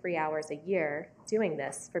hundreds of free hours a year doing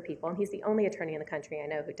this for people, and he's the only attorney in the country I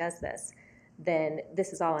know who does this, then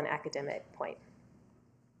this is all an academic point.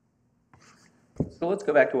 So let's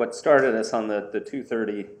go back to what started us on the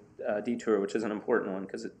 230 detour, which is an important one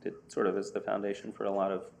because it sort of is the foundation for a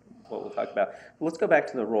lot of what we'll talk about. But let's go back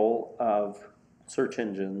to the role of search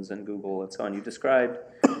engines and Google and so on. You described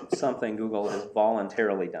something Google has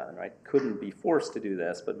voluntarily done, right? Couldn't be forced to do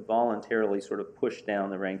this, but voluntarily sort of pushed down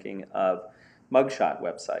the ranking of mugshot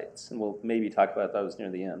websites. And we'll maybe talk about those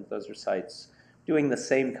near the end. Those are sites doing the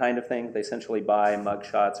same kind of thing. They essentially buy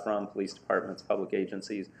mugshots from police departments, public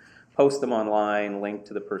agencies, post them online, link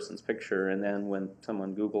to the person's picture, and then when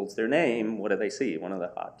someone Googles their name, what do they see? One of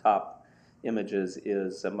the top images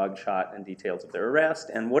is a mugshot and details of their arrest.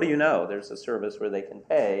 And what do you know? There's a service where they can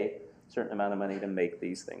pay certain amount of money to make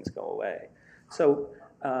these things go away. So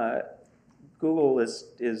Google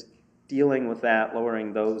is dealing with that,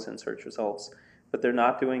 lowering those in search results, but they're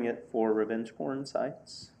not doing it for revenge porn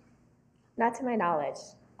sites? Not to my knowledge.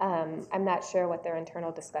 I'm not sure what their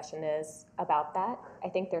internal discussion is about that. I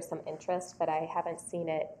think there's some interest, but I haven't seen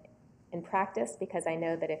it in practice because I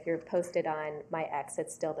know that if you're posted on my X,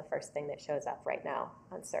 it's still the first thing that shows up right now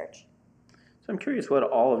on search. So I'm curious what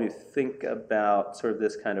all of you think about sort of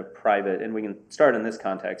this kind of private, and we can start in this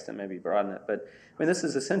context and maybe broaden it, but I mean, this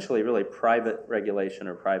is essentially really private regulation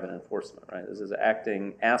or private enforcement, right? This is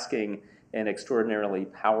asking an extraordinarily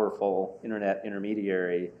powerful internet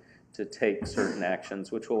intermediary to take certain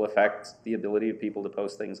actions which will affect the ability of people to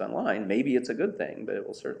post things online. Maybe it's a good thing, but it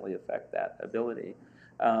will certainly affect that ability.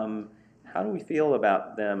 How do we feel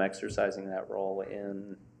about them exercising that role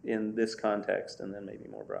in this context and then maybe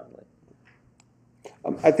more broadly?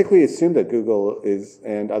 I think we assume that Google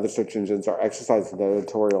and other search engines are exercising their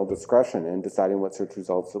editorial discretion in deciding what search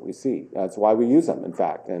results that we see. That's why we use them, in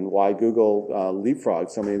fact, and why Google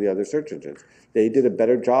leapfrogs so many of the other search engines. They did a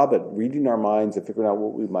better job at reading our minds and figuring out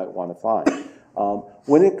what we might want to find.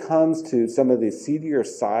 When it comes to some of the seedier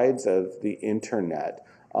sides of the internet,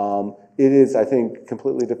 it is, I think,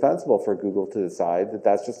 completely defensible for Google to decide that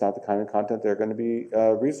that's just not the kind of content they're going to be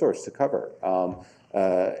resourced to cover.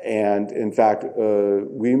 And in fact,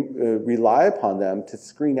 we rely upon them to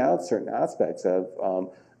screen out certain aspects of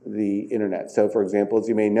the internet. So for example, as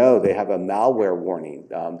you may know, they have a malware warning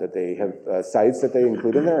that they have sites that they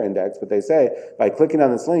include in their index, but they say, by clicking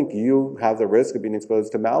on this link, you have the risk of being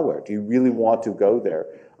exposed to malware. Do you really want to go there?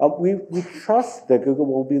 We trust that Google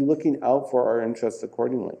will be looking out for our interests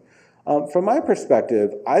accordingly. From my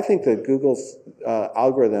perspective, I think that Google's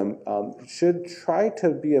algorithm should try to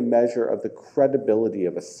be a measure of the credibility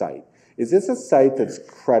of a site. Is this a site that's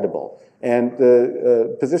credible? And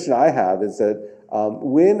the position I have is that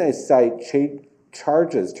when a site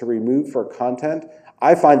charges to remove for content,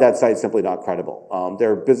 I find that site simply not credible.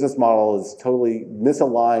 Their business model is totally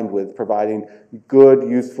misaligned with providing good,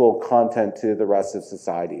 useful content to the rest of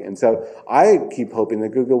society. And so I keep hoping that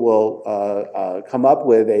Google will come up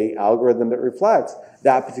with an algorithm that reflects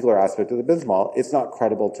that particular aspect of the business model. It's not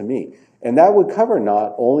credible to me. And that would cover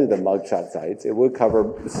not only the mugshot sites, it would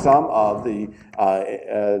cover some of the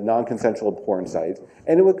non-consensual porn sites,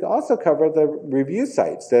 and it would also cover the review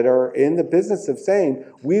sites that are in the business of saying,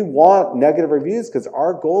 we want negative reviews because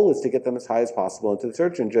our goal is to get them as high as possible into the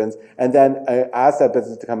search engines, and then ask that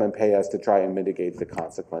business to come and pay us to try and mitigate the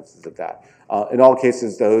consequences of that. In all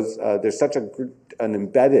cases, there's such an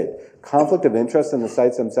embedded conflict of interest in the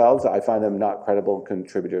sites themselves, I find them not credible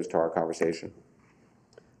contributors to our conversation.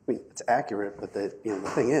 I mean, it's accurate, but the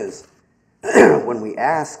thing is, when we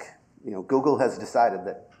ask, Google has decided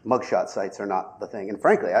that mugshot sites are not the thing. And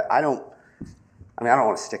frankly, I don't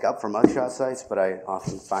want to stick up for mugshot sites, but I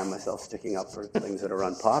often find myself sticking up for things that are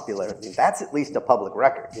unpopular. I mean, that's at least a public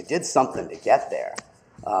record. You did something to get there.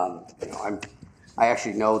 I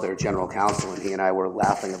actually know their general counsel, and he and I were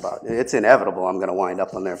laughing about it. It's inevitable I'm going to wind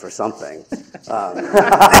up on there for something. I'm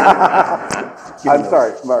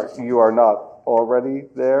sorry, Marc, you are not already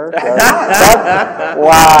there?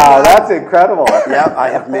 Wow, that's incredible. Yep, I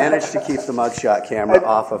have managed to keep the mugshot camera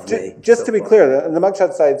off of me. Just to be clear, the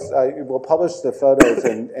mugshot sites will publish the photos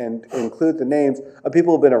and include the names of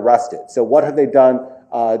people who have been arrested. So what have they done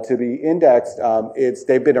to be indexed?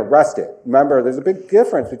 They've been arrested. Remember, there's a big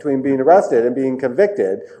difference between being arrested and being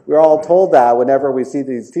convicted. We're all told that whenever we see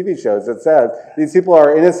these TV shows. It says these people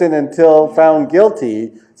are innocent until found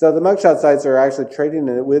guilty. So the mugshot sites are actually trading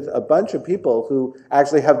it with a bunch of people who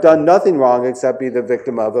actually have done nothing wrong except be the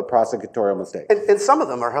victim of a prosecutorial mistake. And some of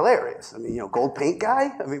them are hilarious. I mean, Gold Paint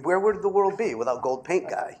Guy? I mean, where would the world be without Gold Paint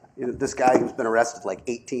Guy? This guy who's been arrested like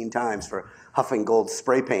 18 times for huffing gold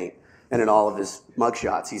spray paint. And in all of his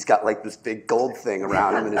mugshots, he's got like this big gold thing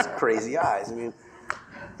around him and his crazy eyes. I mean,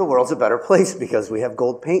 the world's a better place because we have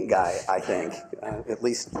Gold Paint Guy, I think. At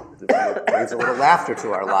least it brings a little laughter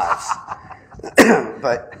to our lives.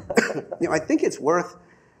 But I think it's worth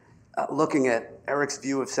looking at Eric's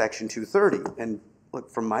view of Section 230. And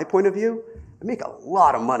look, from my point of view, I make a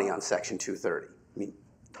lot of money on Section 230. I mean,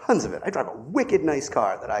 tons of it. I drive a wicked nice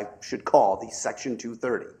car that I should call the Section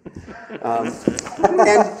 230.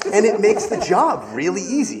 And it makes the job really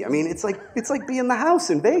easy. I mean, it's like being the house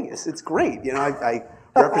in Vegas. It's great. I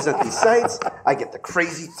represent these sites. I get the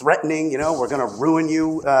crazy threatening, we're going to ruin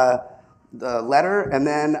you the letter. And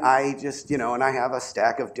then I just, and I have a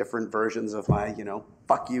stack of different versions of my,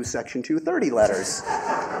 fuck you Section 230 letters.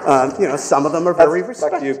 Some of them are very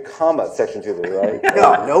respectful. Fuck you, comma, Section 230, right?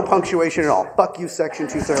 No punctuation at all. Fuck you, Section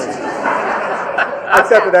 230.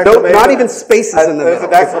 Except an No, exclamation. not even spaces in the There's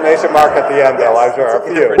middle. an exclamation mark at the end, though, I'm sure.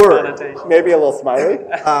 A few. Word. Maybe a little smiley.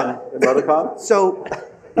 Emoticon. So,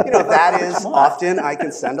 that is often I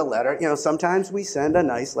can send a letter. Sometimes we send a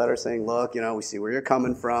nice letter saying, look, we see where you're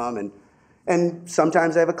coming from. And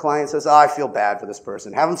sometimes I have a client who says, I feel bad for this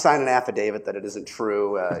person. Have them sign an affidavit that it isn't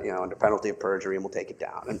true, under penalty of perjury, and we'll take it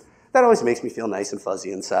down. And that always makes me feel nice and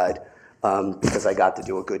fuzzy inside because I got to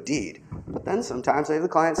do a good deed. But then sometimes I have the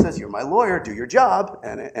client who says, you're my lawyer, do your job.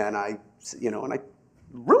 And I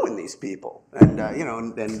ruin these people. And,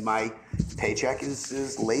 and my paycheck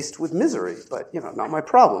is laced with misery. But, not my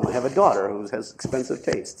problem. I have a daughter who has expensive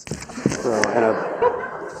tastes. And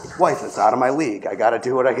a wife that's out of my league. I got to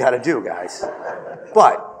do what I got to do, guys.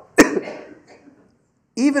 But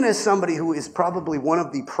even as somebody who is probably one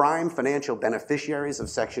of the prime financial beneficiaries of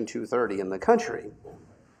Section 230 in the country,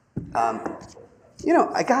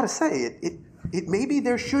 I got to say, it maybe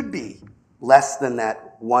there should be less than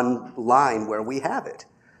that one line where we have it.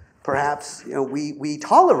 Perhaps we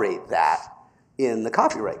tolerate that in the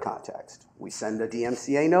copyright context. We send a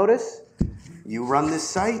DMCA notice. You run this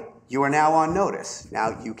site. You are now on notice.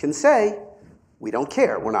 Now you can say, we don't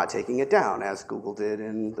care. We're not taking it down, as Google did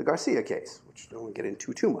in the Garcia case, which I don't want to get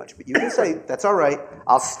into too much. But you can say, that's all right.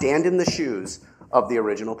 I'll stand in the shoes of the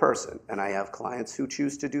original person. And I have clients who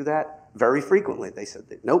choose to do that very frequently. They said,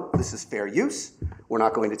 nope, this is fair use. We're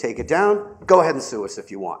not going to take it down. Go ahead and sue us if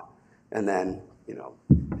you want. And then,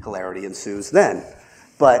 hilarity ensues then.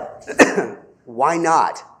 But why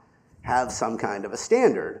not have some kind of a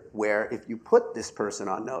standard where if you put this person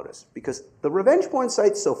on notice? Because the revenge porn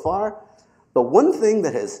sites so far, the one thing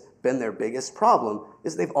that has been their biggest problem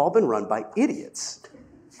is they've all been run by idiots.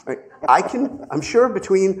 Right? I'm sure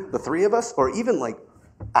between the three of us, or even like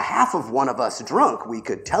a half of one of us drunk, we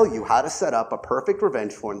could tell you how to set up a perfect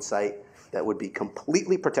revenge porn site that would be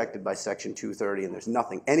completely protected by Section 230, and there's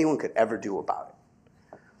nothing anyone could ever do about it.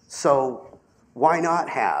 So why not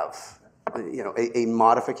have a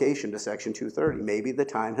modification to Section 230? Maybe the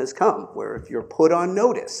time has come where if you're put on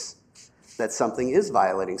notice that something is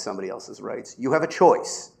violating somebody else's rights, you have a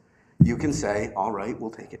choice. You can say, all right,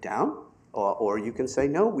 we'll take it down. Or you can say,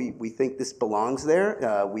 no, we think this belongs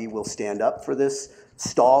there. We will stand up for this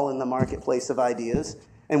stall in the marketplace of ideas,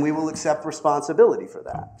 and we will accept responsibility for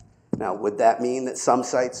that. Now, would that mean that some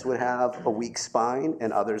sites would have a weak spine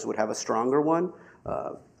and others would have a stronger one?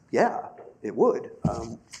 Yeah, it would.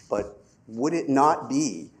 But would it not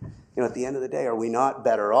be, at the end of the day, are we not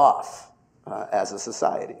better off as a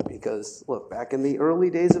society? Because, look, back in the early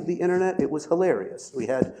days of the internet, it was hilarious. We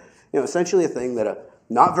had, essentially a thing that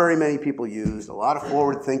not very many people used, a lot of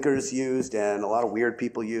forward thinkers used, and a lot of weird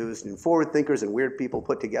people used. And forward thinkers and weird people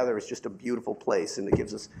put together is just a beautiful place. And it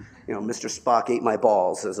gives us, Mr. Spock ate my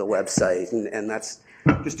balls as a website. And that's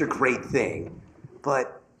just a great thing.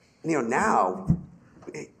 But, now,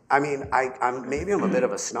 maybe I'm a bit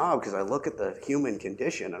of a snob because I look at the human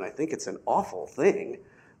condition and I think it's an awful thing.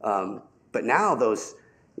 But now those,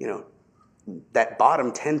 that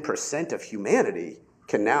bottom 10% of humanity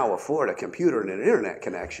can now afford a computer and an internet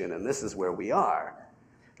connection, and this is where we are.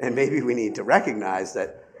 And maybe we need to recognize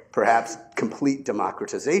that perhaps complete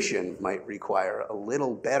democratization might require a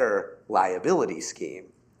little better liability scheme,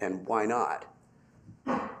 and why not?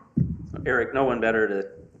 Eric, no one better to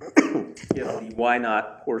the why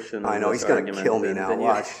not portion of I know, this he's going to argument kill me than now, you.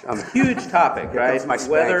 watch. Huge topic, right? comes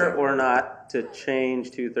my Whether spanking. or not to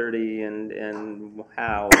change 230 and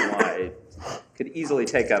how and why could easily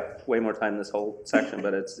take up way more time in this whole section,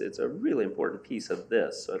 but it's a really important piece of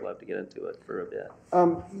this, so I'd love to get into it for a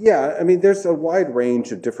bit. There's a wide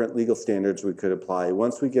range of different legal standards we could apply.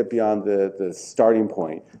 Once we get beyond the starting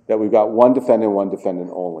point that we've got one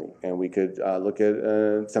defendant only, and we could look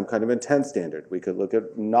at some kind of intent standard. We could look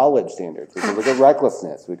at knowledge standards. We could look at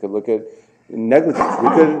recklessness. We could look at negligence. We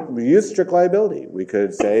could use strict liability. We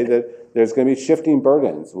could say that there's going to be shifting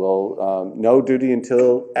burdens. Well, no duty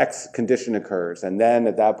until X condition occurs, and then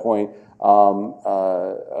at that point,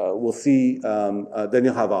 we'll see. Then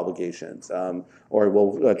you'll have obligations, or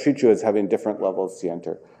we'll treat you as having different levels to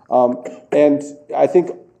enter. And I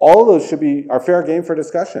think all of those are fair game for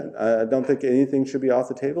discussion. I don't think anything should be off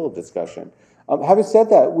the table of discussion. Having said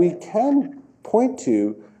that, we can point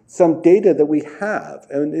to some data that we have,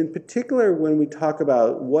 and in particular when we talk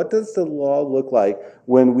about what does the law look like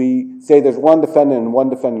when we say there's one defendant and one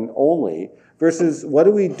defendant only, versus what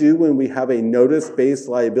do we do when we have a notice-based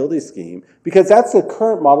liability scheme? Because that's the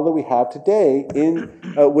current model that we have today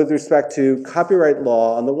with respect to copyright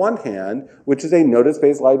law on the one hand, which is a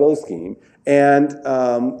notice-based liability scheme, and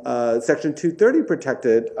Section 230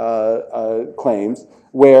 protected claims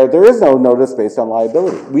where there is no notice based on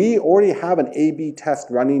liability. We already have an A/B test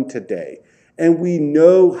running today, and we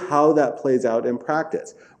know how that plays out in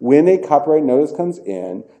practice. When a copyright notice comes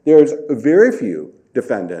in, there's very few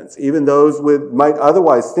defendants, even those might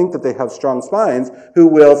otherwise think that they have strong spines, who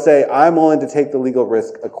will say, I'm willing to take the legal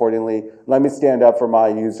risk accordingly. Let me stand up for my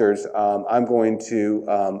users. I'm going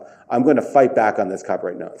to fight back on this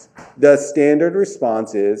copyright notice. The standard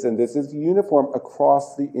response is, and this is uniform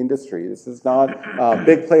across the industry, this is not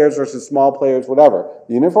big players versus small players, whatever.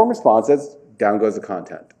 The uniform response is, down goes the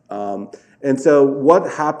content. And so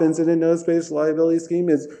what happens in a notice-based liability scheme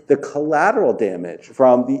is the collateral damage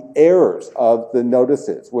from the errors of the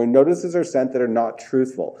notices, where notices are sent that are not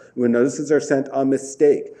truthful, when notices are sent on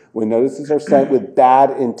mistake, when notices are sent with bad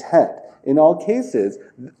intent. In all cases,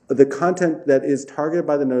 the content that is targeted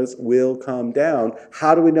by the notice will come down.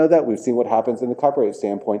 How do we know that? We've seen what happens in the copyright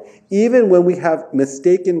standpoint. Even when we have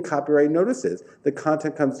mistaken copyright notices, the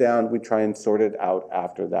content comes down, we try and sort it out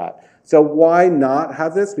after that. So why not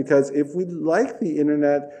have this? Because if we like the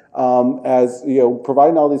internet as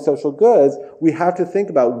providing all these social goods, we have to think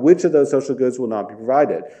about which of those social goods will not be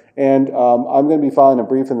provided. And I'm going to be filing a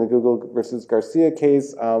brief in the Google versus Garcia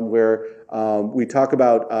case where we talk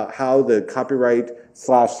about how the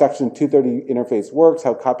copyright/Section 230 interface works,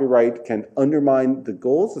 how copyright can undermine the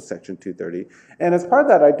goals of Section 230. And as part of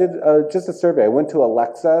that, I did just a survey. I went to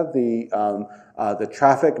Alexa, the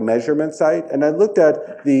traffic measurement site, and I looked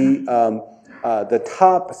at the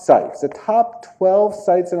top sites. The top 12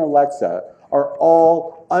 sites in Alexa are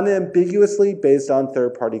all unambiguously based on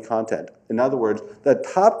third-party content. In other words, the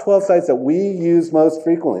top 12 sites that we use most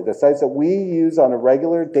frequently, the sites that we use on a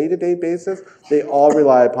regular day-to-day basis, they all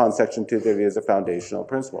rely upon Section 230 as a foundational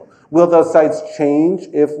principle. Will those sites change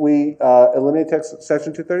if we eliminate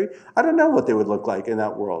Section 230? I don't know what they would look like in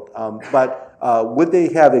that world. But would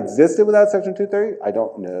they have existed without Section 230? I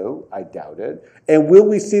don't know. I doubt it. And will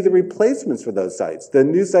we see the replacements for those sites? The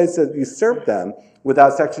new sites that usurp them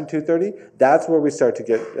without Section 230, that's where we start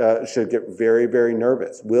to should get very, very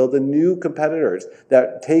nervous. Will the new competitors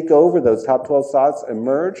that take over those top 12 slots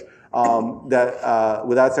emerge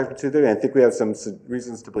without Section 230? I think we have some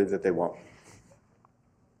reasons to believe that they won't.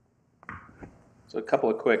 So a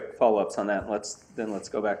couple of quick follow-ups on that. Let's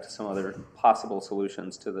go back to some other possible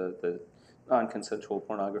solutions to the non-consensual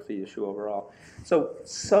pornography issue overall. So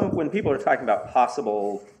when people are talking about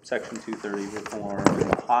possible Section 230 reform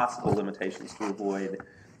and possible limitations to avoid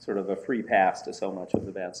sort of a free pass to so much of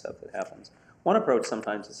the bad stuff that happens, one approach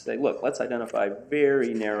sometimes is to say, look, let's identify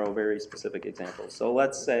very narrow, very specific examples. So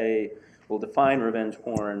let's say we'll define revenge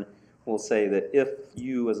porn. We'll say that if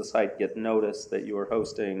you as a site get notice that you are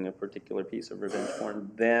hosting a particular piece of revenge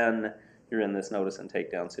porn, then you're in this notice and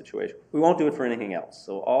takedown situation. We won't do it for anything else.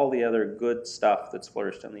 So all the other good stuff that's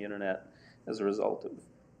flourished on the internet as a result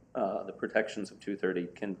of the protections of 230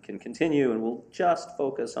 can continue, and we'll just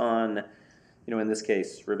focus on, in this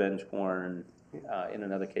case, revenge porn. In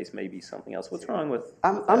another case, maybe something else. What's wrong with?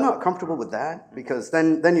 I'm not comfortable with that, because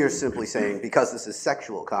then you're simply saying, because this is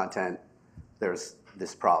sexual content, there's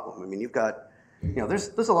this problem. I mean, you've got,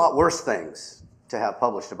 there's a lot worse things to have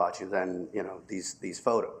published about you than these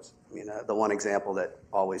photos. I mean, the one example that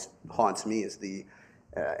always haunts me is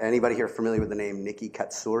anybody here familiar with the name Nikki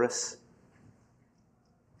Katsouris?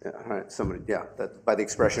 Yeah, all right, somebody, yeah. By the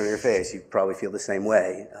expression on your face, you probably feel the same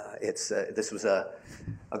way. This was a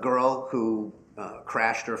girl who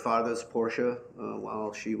crashed her father's Porsche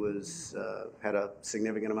while she had a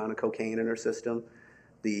significant amount of cocaine in her system.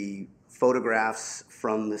 The photographs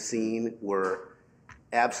from the scene were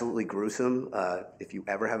absolutely gruesome. If you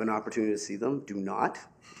ever have an opportunity to see them, do not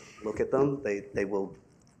look at them. They will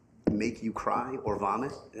make you cry or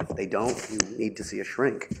vomit. If they don't, you need to see a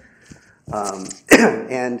shrink.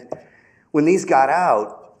 And when these got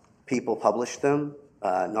out, people published them.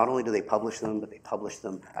 Not only do they publish them, but they published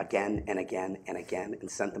them again and again and again,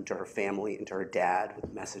 and sent them to her family and to her dad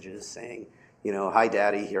with messages saying, hi,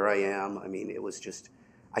 Daddy, here I am. I mean, it was just,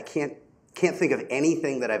 I can't think of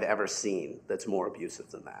anything that I've ever seen that's more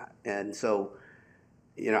abusive than that. And so,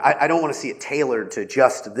 I don't want to see it tailored to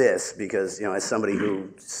just this, because, as somebody who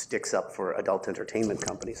sticks up for adult entertainment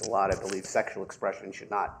companies a lot, I believe sexual expression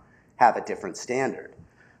should not have a different standard.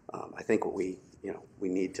 I think what we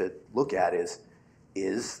need to look at is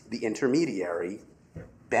the intermediary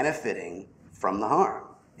benefiting from the harm?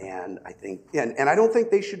 And I think, and I don't think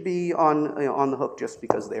they should be on the hook just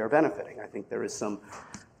because they are benefiting. I think there is some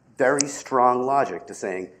very strong logic to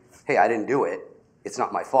saying, hey, I didn't do it. It's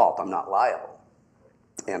not my fault. I'm not liable.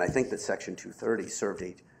 And I think that Section 230 served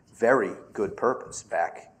a very good purpose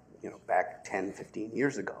back 10, 15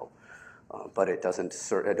 years ago. But it doesn't.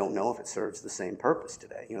 I don't know if it serves the same purpose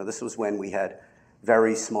today. This was when we had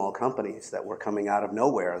very small companies that were coming out of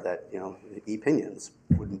nowhere that e-opinions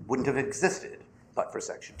wouldn't have existed but for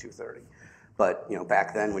Section 230. But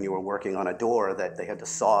back then, when you were working on a door that they had to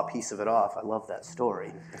saw a piece of it off, I love that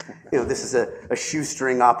story. This is a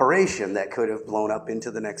shoestring operation that could have blown up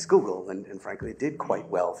into the next Google, and frankly, it did quite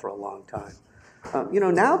well for a long time.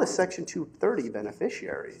 Now the Section 230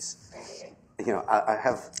 beneficiaries, I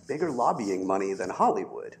have bigger lobbying money than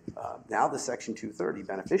Hollywood. Now the Section 230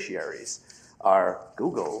 beneficiaries are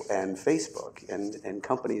Google and Facebook and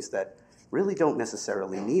companies that really don't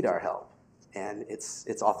necessarily need our help. And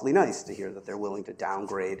it's awfully nice to hear that they're willing to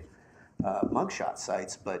downgrade mugshot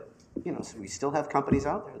sites, but so we still have companies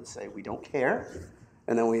out there that say we don't care,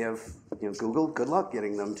 and then we have Google. Good luck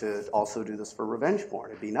getting them to also do this for revenge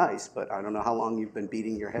porn. It'd be nice, but I don't know how long you've been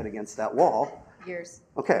beating your head against that wall. Years.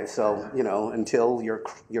 Okay, so until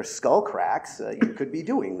your skull cracks, you could be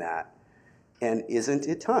doing that, and isn't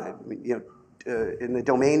it time? In the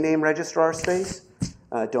domain name registrar space.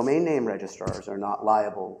 Domain name registrars are not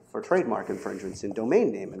liable for trademark infringements in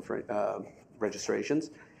domain name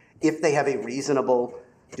registrations if they have a reasonable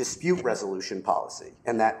dispute resolution policy.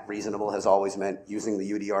 And that reasonable has always meant using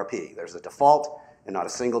the UDRP. There's a default, and not a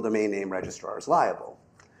single domain name registrar is liable.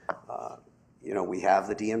 We have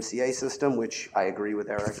the DMCA system, which I agree with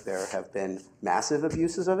Eric. There have been massive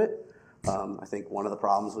abuses of it. I think one of the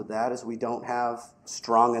problems with that is we don't have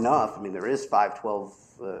strong enough. There is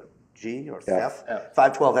 512 G or F,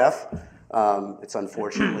 512F. It's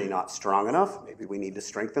unfortunately not strong enough. Maybe we need to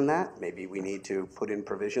strengthen that. Maybe we need to put in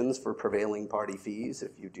provisions for prevailing party fees.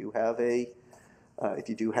 If you do have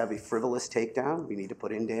a frivolous takedown, we need to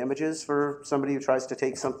put in damages for somebody who tries to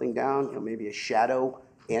take something down. Maybe a shadow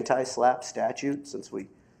anti-slap statute, since we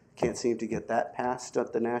can't seem to get that passed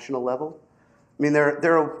at the national level.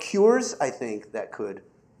 There are cures, I think, that could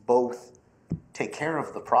both take care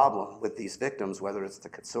of the problem with these victims, whether it's the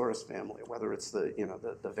Katsouris family, whether it's the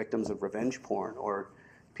victims of revenge porn, or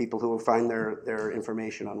people who find their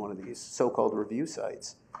information on one of these so-called review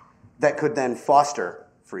sites, that could then foster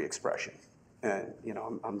free expression. And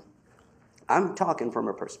I'm talking from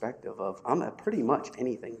a perspective of I'm a pretty much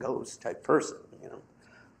anything goes type person.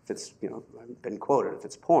 If it's I've been quoted, if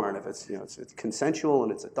it's porn, if it's it's consensual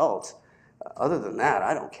and it's adults. Other than that,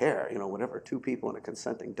 I don't care. Whatever two people and a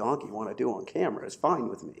consenting donkey want to do on camera is fine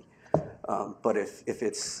with me. But if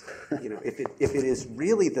it's if it is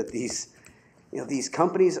really that these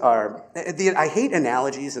companies are, I hate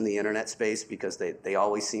analogies in the internet space because they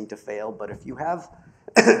always seem to fail. But if you have,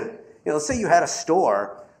 let's say you had a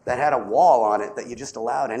store that had a wall on it that you just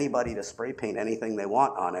allowed anybody to spray paint anything they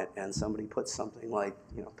want on it, and somebody puts something like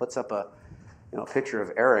puts up a picture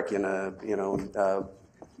of Eric in a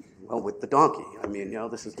with the donkey.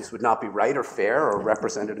 This would not be right or fair or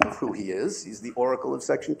representative of who he is. He's the oracle of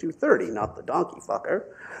Section 230, not the donkey fucker.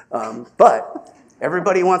 But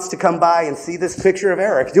everybody wants to come by and see this picture of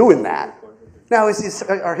Eric doing that. Now,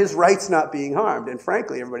 are his rights not being harmed? And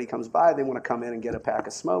frankly, everybody comes by, they want to come in and get a pack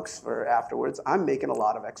of smokes for afterwards. I'm making a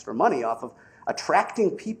lot of extra money off of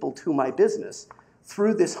attracting people to my business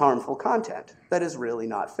through this harmful content. That is really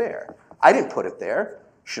not fair. I didn't put it there.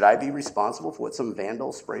 Should I be responsible for what some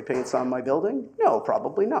vandal spray paints on my building? No,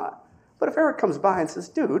 probably not. But if Eric comes by and says,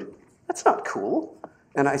 dude, that's not cool,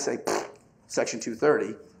 and I say, Section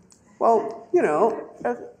 230, well,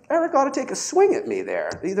 Eric ought to take a swing at me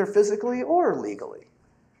there, either physically or legally.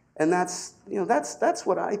 And that's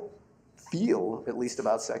what I feel, at least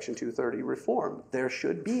about Section 230 reform. There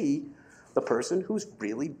should be the person who's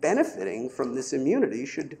really benefiting from this immunity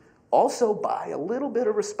should also buy a little bit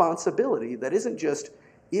of responsibility that isn't just,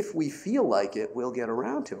 if we feel like it, we'll get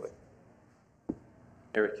around to it.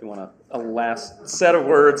 Eric, you want a last set of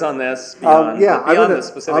words on this beyond the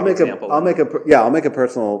specific example? I'll make a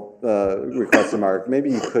personal request to Marc.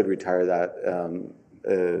 Maybe you could retire that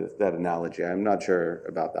analogy. I'm not sure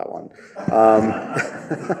about that one.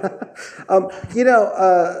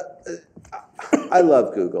 I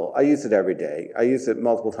love Google. I use it every day. I use it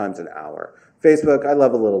multiple times an hour Facebook, I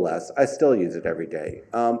love a little less. I still use it every day.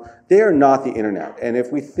 They are not the internet. And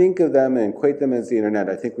if we think of them and equate them as the internet,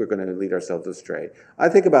 I think we're going to lead ourselves astray. I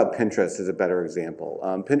think about Pinterest as a better example.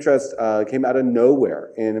 Pinterest came out of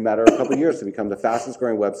nowhere in a matter of a couple of years to become the fastest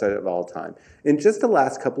growing website of all time. In just the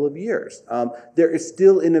last couple of years, there is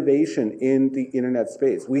still innovation in the internet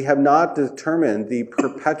space. We have not determined the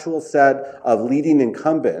perpetual set of leading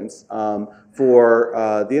incumbents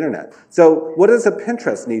for the internet. So what does a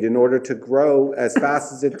Pinterest need in order to grow as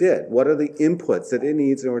fast as it did? What are the inputs that it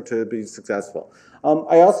needs in order to be successful?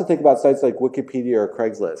 I also think about sites like Wikipedia or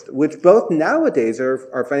Craigslist, which both nowadays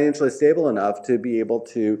are financially stable enough to be able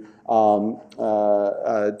to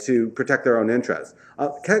protect their own interests.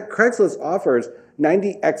 Craigslist offers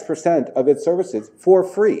 90x% of its services for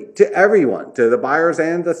free to everyone, to the buyers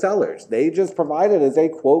and the sellers. They just provide it as a,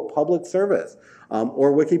 quote, public service.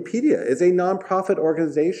 Or Wikipedia is a nonprofit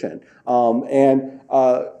organization.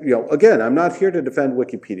 Again, I'm not here to defend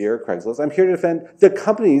Wikipedia or Craigslist. I'm here to defend the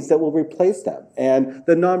companies that will replace them and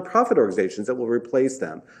the nonprofit organizations that will replace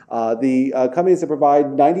them. The companies that provide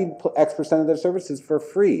 90x% of their services for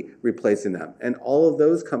free, replacing them. And all of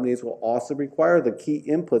those companies will also require the key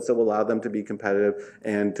inputs that will allow them to be competitive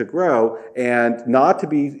and to grow and not to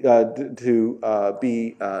be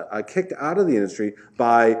kicked out of the industry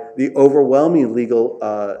by the overwhelming legal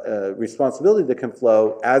responsibility that can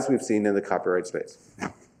flow, as we've seen in the copyright space.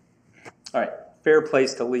 All right, fair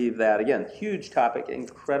place to leave that. Again, huge topic,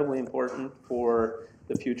 incredibly important for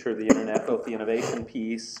the future of the internet, both the innovation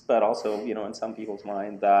piece, but also, in some people's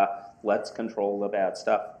mind, the let's control the bad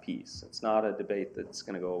stuff piece. It's not a debate that's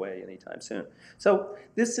going to go away anytime soon. So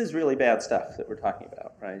this is really bad stuff that we're talking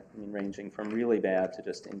about, right? I mean, ranging from really bad to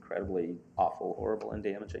just incredibly awful, horrible, and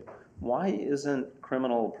damaging. Why isn't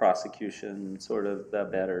criminal prosecution sort of the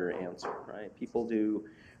better answer, right? People do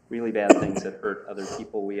really bad things that hurt other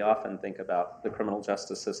people. We often think about the criminal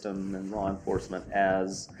justice system and law enforcement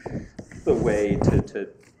as the way to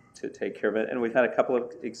take care of it. And we've had a couple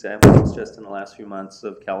of examples just in the last few months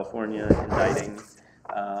of California indicting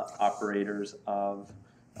operators of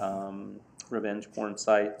revenge porn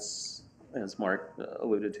sites. As Marc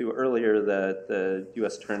alluded to earlier, the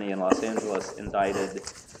U.S. Attorney in Los Angeles indicted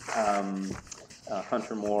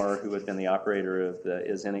Hunter Moore, who had been the operator of the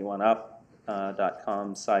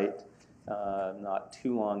isanyoneup.com site not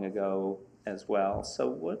too long ago as well.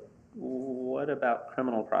 So what about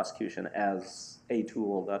criminal prosecution as a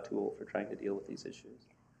tool, the tool for trying to deal with these issues?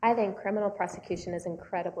 I think criminal prosecution is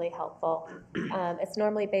incredibly helpful. It's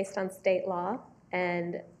normally based on state law,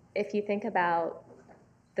 and if you think about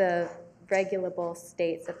the regulable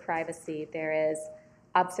states of privacy, there is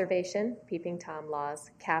observation, peeping Tom laws,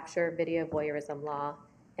 capture, video voyeurism law,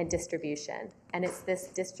 and distribution. And it's this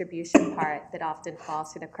distribution part that often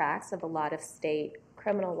falls through the cracks of a lot of state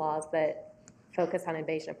criminal laws that focus on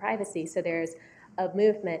invasion of privacy. So there's a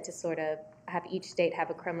movement to sort of have each state have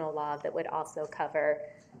a criminal law that would also cover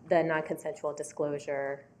the non-consensual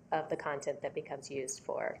disclosure of the content that becomes used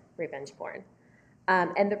for revenge porn.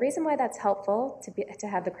 And the reason why that's helpful to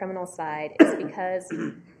have the criminal side is because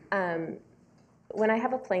when I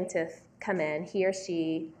have a plaintiff come in, he or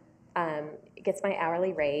she gets my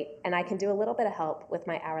hourly rate, and I can do a little bit of help with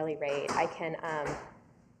my hourly rate. I can, I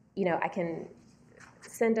can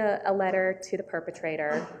send a letter to the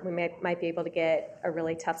perpetrator. We might be able to get a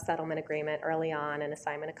really tough settlement agreement early on, an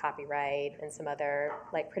assignment of copyright, and some other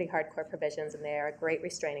pretty hardcore provisions in there, a great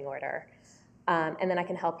restraining order. And then I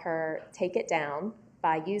can help her take it down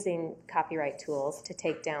by using copyright tools to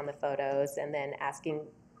take down the photos and then asking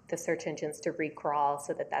the search engines to recrawl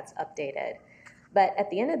so that that's updated. But at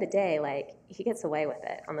the end of the day, he gets away with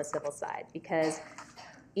it on the civil side, because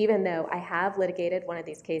even though I have litigated one of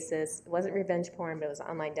these cases, it wasn't revenge porn, but it was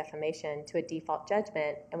online defamation, to a default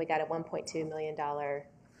judgment, and we got a $1.2 million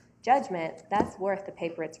judgment, that's worth the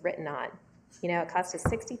paper it's written on. It cost us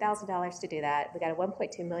 $60,000 to do that. We got a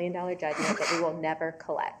 $1.2 million judgment that we will never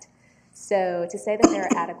collect. So to say that there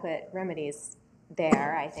are adequate remedies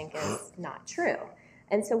there, I think is not true.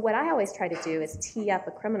 And so what I always try to do is tee up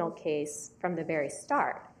a criminal case from the very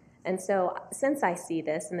start. And so since I see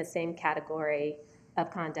this in the same category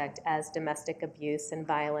of conduct as domestic abuse and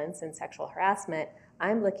violence and sexual harassment,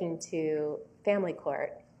 I'm looking to family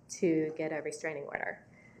court to get a restraining order,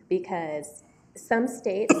 because some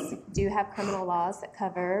states do have criminal laws that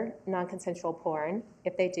cover non-consensual porn.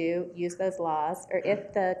 If they do, use those laws, or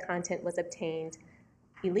if the content was obtained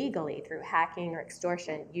illegally through hacking or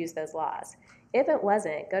extortion, use those laws. If it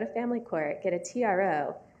wasn't, go to family court, get a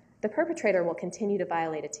TRO. The perpetrator will continue to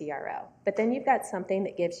violate a TRO. But then you've got something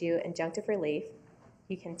that gives you injunctive relief.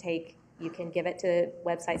 You can give it to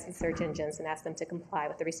websites and search engines and ask them to comply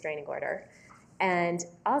with the restraining order. And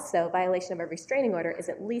also, violation of a restraining order is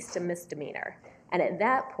at least a misdemeanor. And at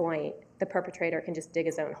that point, the perpetrator can just dig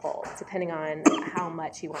his own hole, depending on how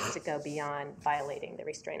much he wants to go beyond violating the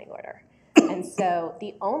restraining order. And so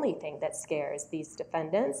the only thing that scares these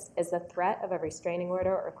defendants is the threat of a restraining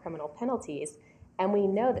order or criminal penalties. And we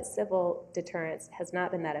know that civil deterrence has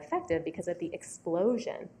not been that effective because of the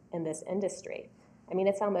explosion in this industry. I mean,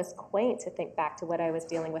 it's almost quaint to think back to what I was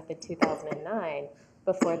dealing with in 2009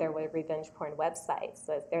 before there were revenge porn websites.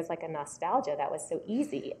 So there's like a nostalgia that was so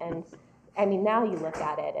easy. And I mean, now you look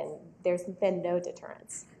at it and there's been no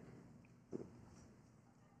deterrence.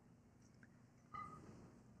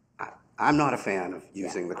 I'm not a fan of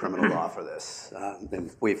using the criminal law for this.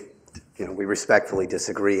 And we respectfully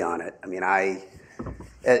disagree on it. I mean,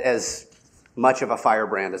 as much of a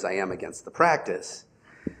firebrand as I am against the practice,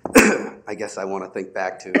 I guess I want to think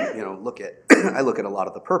back to, I look at a lot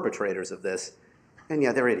of the perpetrators of this, and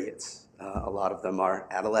yeah, they're idiots. A lot of them are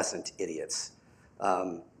adolescent idiots.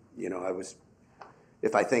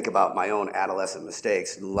 If I think about my own adolescent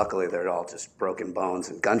mistakes, luckily they're all just broken bones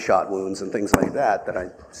and gunshot wounds and things like that I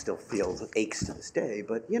still feel aches to this day.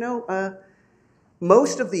 But,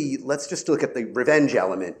 most of let's just look at the revenge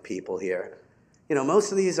element people here.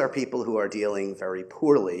 Most of these are people who are dealing very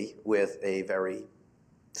poorly with a very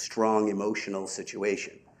strong emotional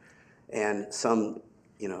situation. And some,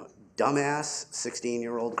 dumbass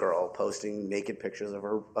 16-year-old girl posting naked pictures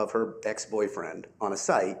of her ex-boyfriend on a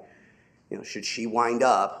site, should she wind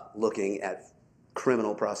up looking at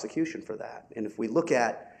criminal prosecution for that? And if we look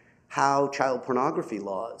at how child pornography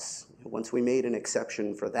laws, once we made an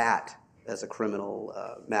exception for that as a criminal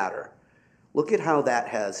matter, look at how that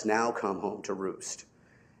has now come home to roost.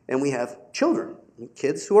 And we have children,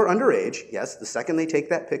 kids who are underage. Yes, the second they take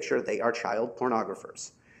that picture, they are child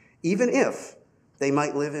pornographers. Even if they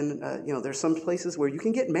might live in, there's some places where you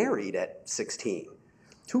can get married at 16.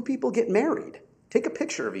 Two people get married. Take a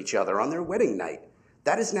picture of each other on their wedding night.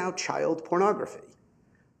 That is now child pornography.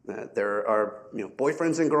 There are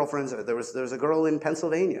boyfriends and girlfriends. There's a girl in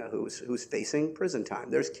Pennsylvania who's facing prison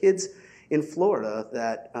time. There's kids in Florida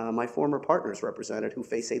that my former partners represented who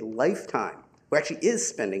face a lifetime, who actually is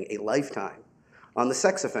spending a lifetime on the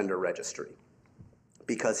sex offender registry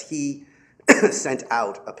because he sent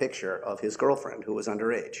out a picture of his girlfriend who was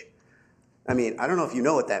underage. I mean, I don't know if you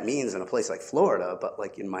know what that means in a place like Florida, but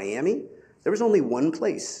like in Miami, there is only one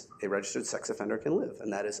place a registered sex offender can live,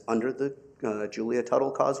 and that is under the Julia Tuttle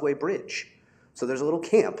Causeway Bridge. So there's a little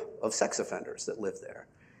camp of sex offenders that live there.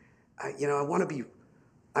 I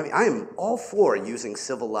am all for using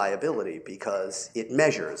civil liability because it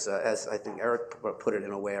measures, as I think Eric put it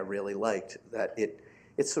in a way I really liked, that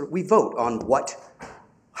it's sort of, we vote on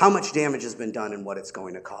how much damage has been done and what it's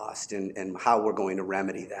going to cost and how we're going to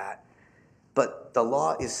remedy that. But the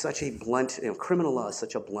law is such a blunt, criminal law is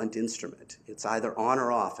such a blunt instrument. It's either on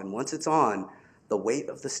or off, and once it's on, the weight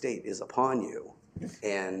of the state is upon you.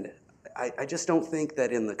 And I just don't think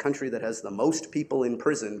that in the country that has the most people in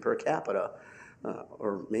prison per capita,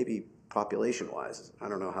 or maybe population-wise, I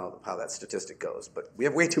don't know how that statistic goes, but we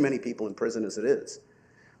have way too many people in prison as it is.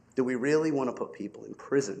 Do we really want to put people in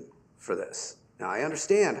prison for this? Now, I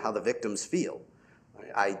understand how the victims feel.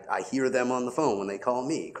 I hear them on the phone when they call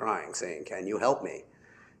me crying, saying, "Can you help me?"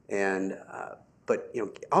 And but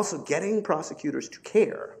also getting prosecutors to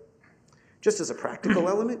care, just as a practical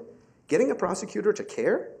element, getting a prosecutor to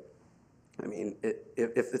care. I mean,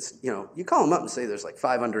 if it's you call them up and say there's like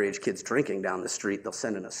 5 underage kids drinking down the street, they'll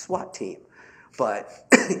send in a SWAT team.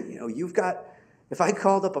 But you've got. If I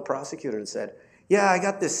called up a prosecutor and said, "Yeah, I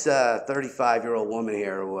got this 35-year-old woman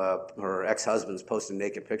here who her ex-husband's posting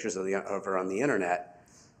naked pictures of her on the internet,"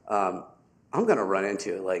 I'm going to run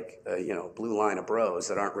into blue line of bros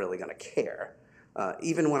that aren't really going to care.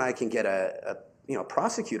 Even when I can get a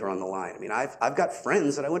prosecutor on the line. I mean, I've got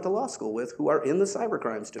friends that I went to law school with who are in the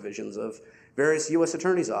cybercrimes divisions of various U.S.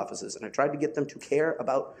 attorneys' offices, and I tried to get them to care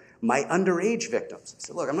about my underage victims. I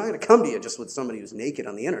said, "Look, I'm not going to come to you just with somebody who's naked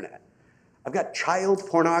on the internet. I've got child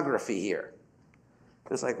pornography here."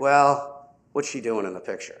 And it's like, well, what's she doing in the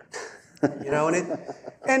picture?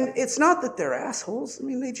 And it's not that they're assholes. I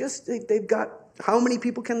mean, they've got, how many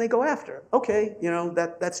people can they go after? Okay,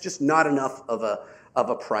 that's just not enough of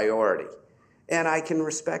a priority. And I can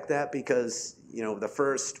respect that because, the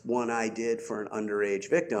first one I did for an underage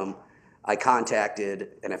victim, I contacted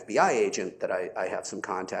an FBI agent that I have some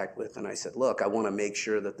contact with, and I said, "Look, I want to make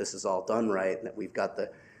sure that this is all done right and that we've got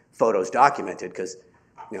the photos documented because,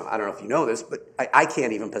 I don't know if you know this, but I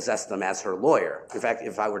can't even possess them as her lawyer. In fact,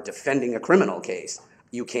 if I were defending a criminal case,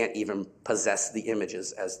 you can't even possess the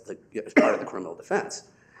images as part of the criminal defense."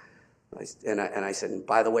 And I said, and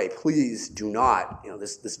by the way, please do not,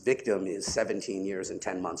 this victim is 17 years and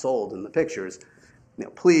 10 months old in the pictures.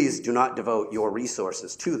 Please do not devote your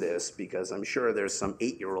resources to this, because I'm sure there's some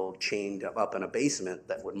 8-year-old chained up in a basement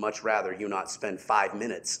that would much rather you not spend 5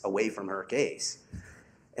 minutes away from her case.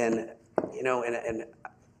 And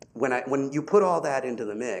when you put all that into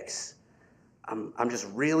the mix, I'm just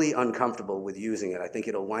really uncomfortable with using it. I think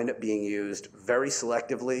it'll wind up being used very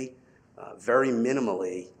selectively, very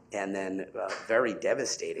minimally, and then very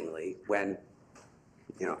devastatingly when,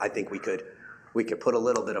 I think we could put a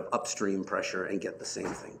little bit of upstream pressure and get the same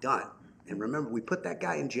thing done. And remember, we put that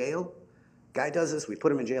guy in jail. Guy does this, we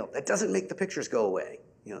put him in jail. That doesn't make the pictures go away.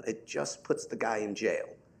 It just puts the guy in jail.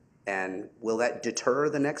 And will that deter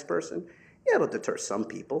the next person? Yeah, it'll deter some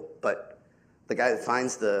people, but the guy that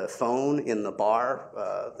finds the phone in the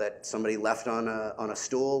bar that somebody left on a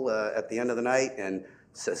stool at the end of the night and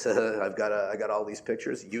says, I got all these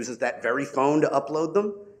pictures, uses that very phone to upload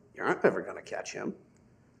them, you aren't ever going to catch him.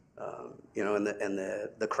 And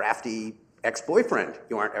the crafty ex-boyfriend,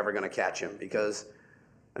 you aren't ever going to catch him, because,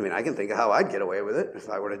 I can think of how I'd get away with it if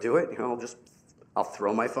I were to do it. I'll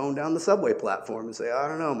throw my phone down the subway platform and say, I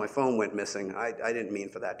don't know, my phone went missing. I didn't mean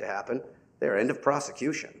for that to happen. There, end of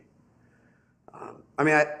prosecution.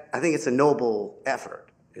 I think it's a noble effort.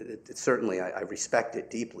 It certainly, I respect it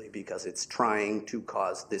deeply, because it's trying to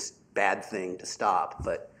cause this bad thing to stop,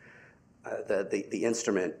 but the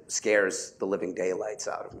instrument scares the living daylights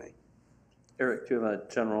out of me. Eric, do you have a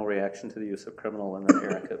general reaction to the use of criminal? And then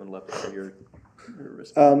Eric, I would love to hear your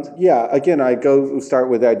response. Yeah, again, I start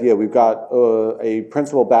with the idea. We've got a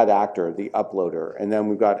principal bad actor, the uploader, and then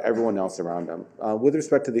we've got everyone else around him. With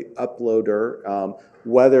respect to the uploader,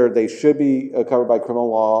 whether they should be covered by criminal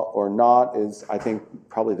law or not is, I think,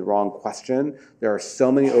 probably the wrong question. There are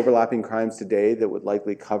so many overlapping crimes today that would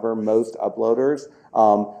likely cover most uploaders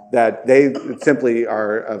that they simply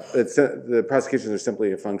are, the prosecutions are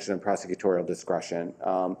simply a function of prosecutorial discretion,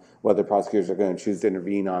 whether prosecutors are going to choose to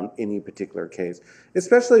intervene on any particular case,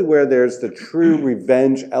 especially where there's the true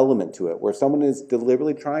revenge element to it, where someone is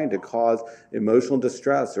deliberately trying to cause emotional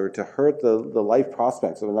distress or to hurt the life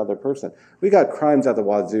prospects of another person. We got crimes out the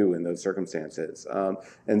wazoo in those circumstances.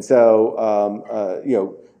 And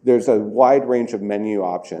so, there's a wide range of menu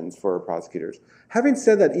options for prosecutors. Having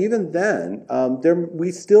said that, even then,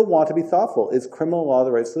 we still want to be thoughtful. Is criminal law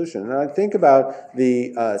the right solution? And I think about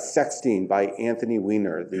the sexting by Anthony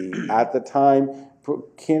Weiner, the, at the time,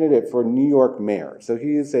 candidate for New York mayor. So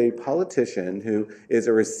he is a politician who is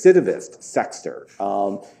a recidivist sexter.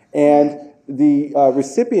 And the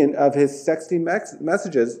recipient of his sexting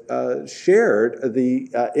messages shared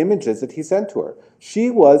the images that he sent to her. She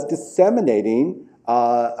was disseminating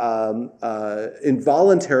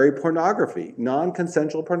involuntary pornography,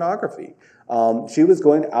 non-consensual pornography. She was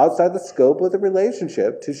going outside the scope of the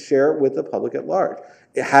relationship to share it with the public at large.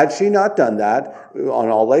 Had she not done that, on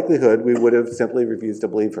all likelihood, we would have simply refused to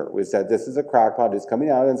believe her. We said, this is a crackpot who's coming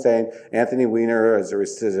out and saying Anthony Weiner is a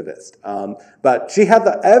recidivist. But she had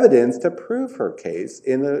the evidence to prove her case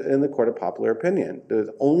in the court of popular opinion.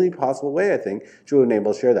 The only possible way, I think, she would have been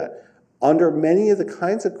able to share that. Under many of the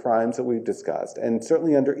kinds of crimes that we've discussed, and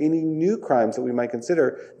certainly under any new crimes that we might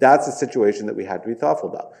consider, that's a situation that we have to be thoughtful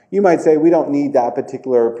about. You might say we don't need that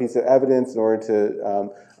particular piece of evidence in order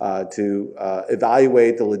to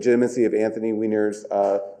evaluate the legitimacy of Anthony Weiner's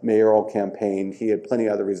mayoral campaign. He had plenty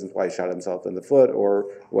of other reasons why he shot himself in the foot or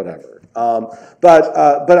whatever. But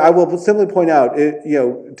I will simply point out,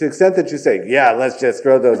 to the extent that you say, yeah, let's just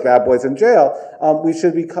throw those bad boys in jail, we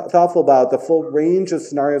should be thoughtful about the full range of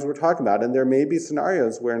scenarios we're talking about. And there may be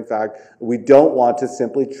scenarios where, in fact, we don't want to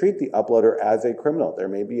simply treat the uploader as a criminal. There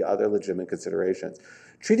may be other legitimate considerations.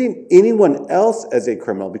 Treating anyone else as a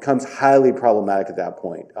criminal becomes highly problematic at that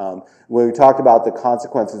point. When we talked about the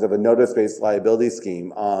consequences of a notice-based liability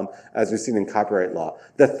scheme, as we've seen in copyright law,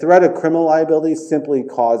 the threat of criminal liability simply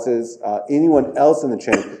causes anyone else in the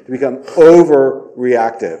chain to become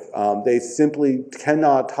overreactive. They simply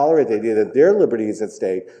cannot tolerate the idea that their liberty is at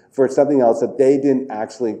stake for something else that they didn't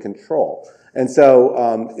actually control. And so,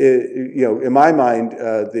 in my mind,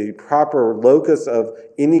 the proper locus of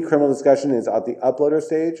any criminal discussion is at the uploader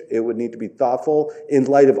stage. It would need to be thoughtful in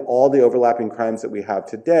light of all the overlapping crimes that we have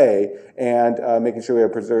today, and making sure we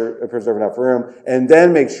have preserve enough room, and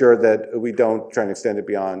then make sure that we don't try and extend it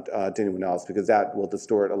beyond to anyone else, because that will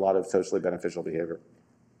distort a lot of socially beneficial behavior.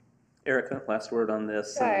 Erica, last word on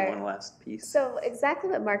this, Sure. and one last piece. So exactly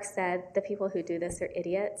what Mark said, the people who do this are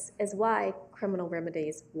idiots, is why criminal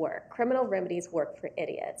remedies work. Criminal remedies work for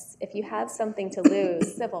idiots. If you have something to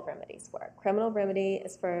lose, civil remedies work. Criminal remedy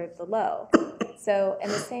is for the low. So in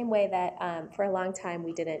the same way that for a long time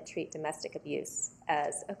we didn't treat domestic abuse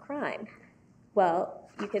as a crime, well,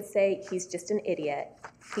 you could say he's just an idiot.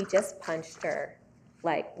 He just punched her.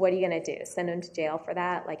 Like, what are you going to do? Send him to jail for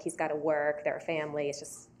that? Like, he's got to work, they're a family, it's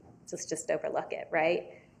just overlook it, right?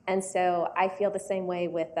 And so I feel the same way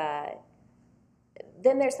with,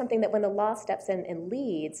 then there's something that when the law steps in and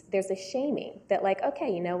leads, there's a shaming that like, okay,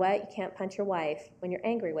 you know what? You can't punch your wife when you're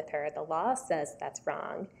angry with her. The law says that's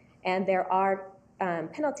wrong. And there are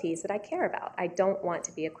penalties that I care about. I don't want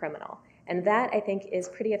to be a criminal. And that, I think, is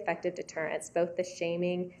pretty effective deterrence, both the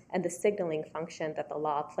shaming and the signaling function that the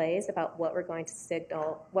law plays about what we're going to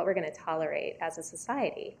signal, what we're going to tolerate as a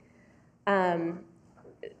society.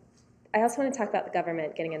 I also want to talk about the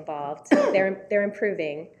government getting involved. They're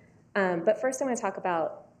improving. But first I want to talk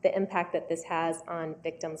about the impact that this has on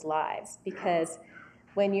victims' lives, because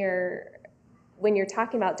when you're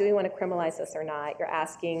talking about do we want to criminalize this or not, you're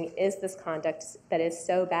asking, is this conduct that is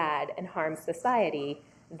so bad and harms society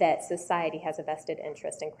that society has a vested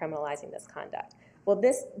interest in criminalizing this conduct? Well,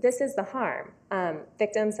 this is the harm.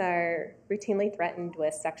 Victims are routinely threatened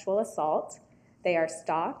with sexual assault. They are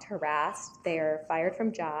stalked, harassed, they are fired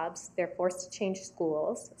from jobs, they're forced to change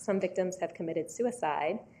schools. Some victims have committed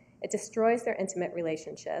suicide. It destroys their intimate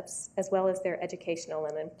relationships, as well as their educational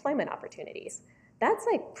and employment opportunities. That's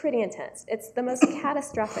like pretty intense. It's the most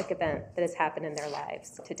catastrophic event that has happened in their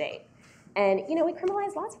lives to date. And we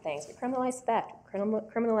criminalize lots of things. We criminalize theft,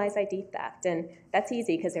 criminalize ID theft, and that's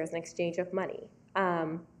easy because there's an exchange of money.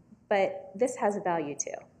 But this has a value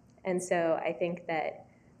too. And so I think that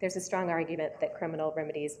there's a strong argument that criminal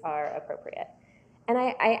remedies are appropriate. And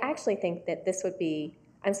I actually think that this would be,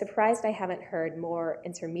 I'm surprised I haven't heard more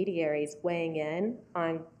intermediaries weighing in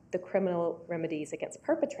on the criminal remedies against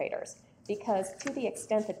perpetrators, because to the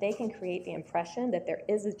extent that they can create the impression that there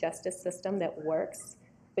is a justice system that works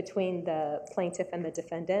between the plaintiff and the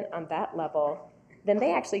defendant on that level, then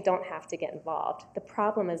they actually don't have to get involved. The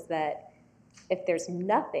problem is that if there's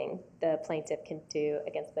nothing the plaintiff can do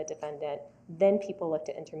against the defendant, then people look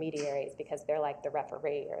to intermediaries because they're like the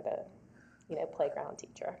referee or the playground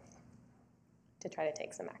teacher to try to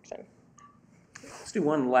take some action. Let's do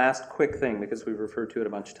one last quick thing because we've referred to it a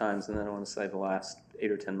bunch of times, and then I want to save the last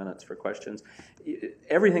 8 or 10 minutes for questions.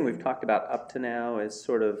 Everything we've talked about up to now is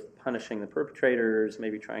sort of punishing the perpetrators,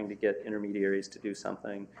 maybe trying to get intermediaries to do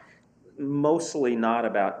something, mostly not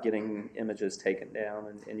about getting images taken down.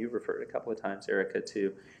 And you've referred a couple of times, Erica,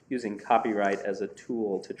 to using copyright as a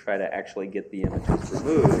tool to try to actually get the images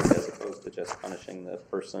removed as opposed to just punishing the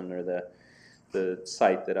person or the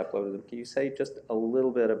site that uploaded them. Can you say just a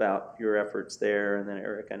little bit about your efforts there? And then,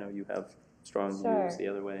 Eric, I know you have strong views the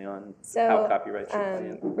other way on how copyright should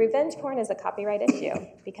play in. Revenge porn is a copyright issue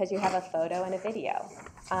because you have a photo and a video.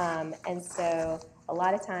 And so a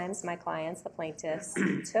lot of times my clients, the plaintiffs,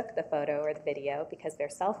 took the photo or the video because they're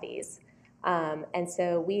selfies. And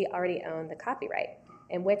so we already own the copyright,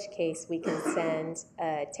 in which case we can send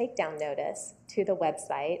a takedown notice to the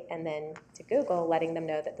website and then to Google, letting them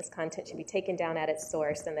know that this content should be taken down at its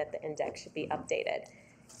source and that the index should be updated.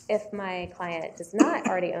 If my client does not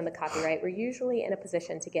already own the copyright, we're usually in a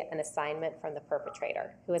position to get an assignment from the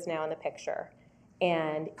perpetrator, who is now in the picture.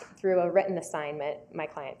 And through a written assignment, my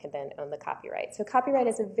client can then own the copyright. So copyright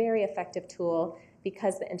is a very effective tool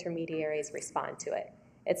because the intermediaries respond to it.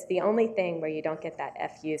 It's the only thing where you don't get that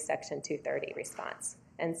FU Section 230 response.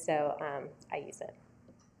 And so I use it.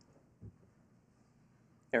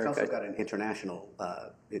 It's also got an international,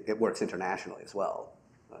 it works internationally as well.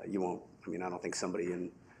 You won't, I don't think somebody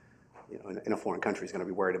in a foreign country is going to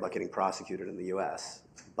be worried about getting prosecuted in the U.S.,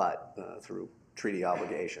 but through treaty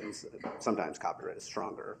obligations, sometimes copyright is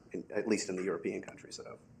stronger, at least in the European countries that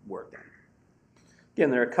I've worked in.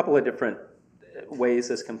 Again, there are a couple of different ways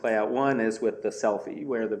this can play out. One is with the selfie,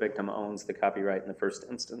 where the victim owns the copyright in the first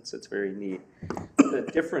instance. It's very neat. The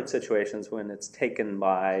different situations when it's taken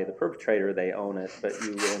by the perpetrator, they own it, but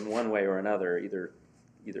you, in one way or another,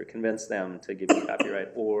 either convince them to give you copyright,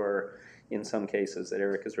 or in some cases that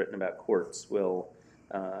Eric has written about, courts will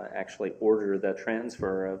actually order the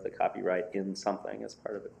transfer of the copyright in something as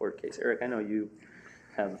part of the court case. Eric, I know you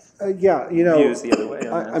have views the other way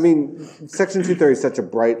on this. Section 230 is such a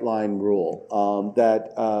bright line rule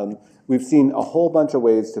that we've seen a whole bunch of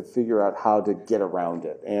ways to figure out how to get around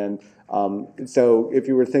it. And so if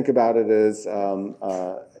you were to think about it as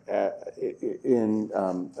in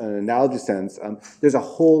an analogy sense, there's a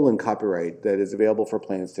hole in copyright that is available for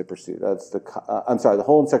plaintiffs to pursue. That's the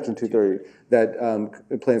hole in Section 230 that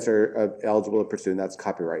plaintiffs are eligible to pursue, and that's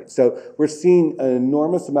copyright. So we're seeing an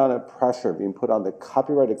enormous amount of pressure being put on the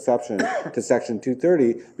copyright exception to Section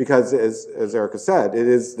 230 because, as Erica said, it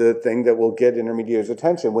is the thing that will get intermediaries'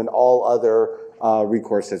 attention when all other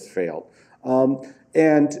recourse has failed.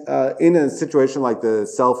 And in a situation like the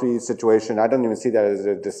selfie situation, I don't even see that as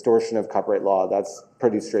a distortion of copyright law. That's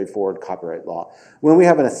pretty straightforward copyright law. When we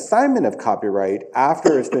have an assignment of copyright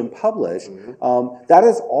after it's been published, that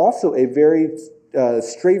is also a very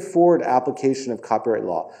straightforward application of copyright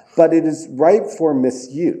law. But it is ripe for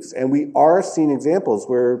misuse. And we are seeing examples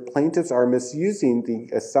where plaintiffs are misusing the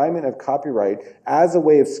assignment of copyright as a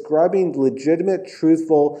way of scrubbing legitimate,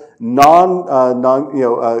 truthful,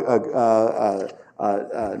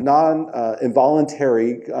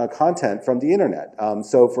 non-involuntary content from the internet.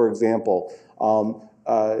 So, for example,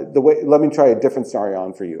 let me try a different scenario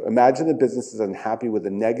on for you. Imagine the business is unhappy with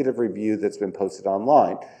a negative review that's been posted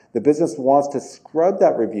online. The business wants to scrub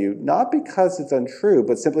that review, not because it's untrue,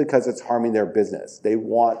 but simply because it's harming their business. They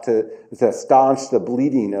want to staunch the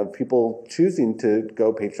bleeding of people choosing to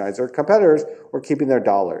go patronize their competitors or keeping their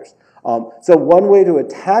dollars. So one way to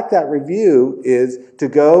attack that review is to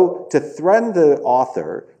threaten the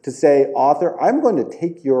author, to say, author, I'm going to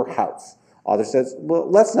take your house. Author says,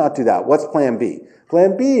 well, let's not do that. What's plan B?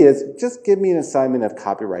 Plan B is just give me an assignment of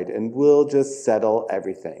copyright and we'll just settle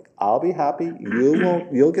everything. I'll be happy,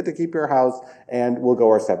 you'll get to keep your house, and we'll go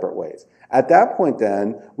our separate ways. At that point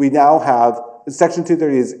then, we now have Section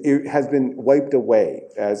 230 has been wiped away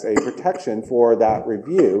as a protection for that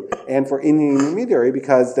review and for any intermediary,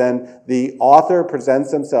 because then the author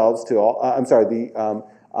presents themselves to the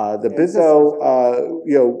business. So,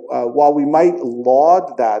 while we might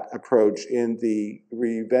laud that approach in the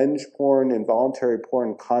revenge porn and voluntary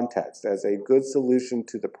porn context as a good solution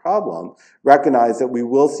to the problem, recognize that we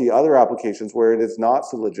will see other applications where it is not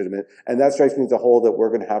so legitimate, and that strikes me as a hole that we're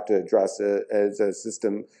going to have to address as a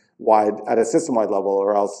system-wide level,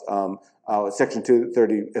 or else Section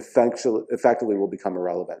 230 effectively will become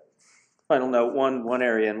irrelevant. Final note: one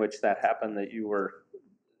area in which that happened that you were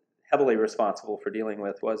heavily responsible for dealing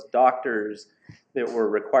with was doctors that were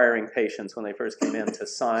requiring patients when they first came in to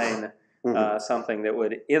sign something that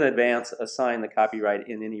would in advance assign the copyright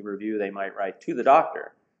in any review they might write to the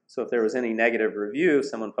doctor. So if there was any negative review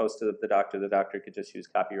someone posted of the doctor could just use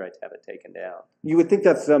copyright to have it taken down. You would think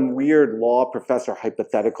that's some weird law professor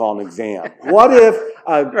hypothetical on exam. What if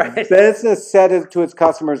a business said to its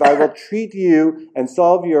customers, I will treat you and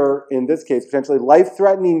solve your, in this case, potentially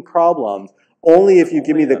life-threatening problems only if you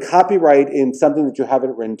give me the copyright in something that you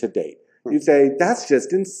haven't written to date. You'd say, that's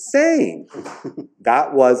just insane.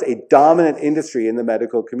 That was a dominant industry in the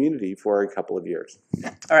medical community for a couple of years.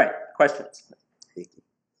 All right, questions? All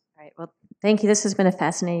right, well, thank you. This has been a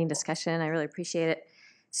fascinating discussion. I really appreciate it.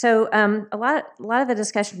 So a lot of the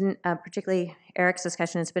discussion, particularly Eric's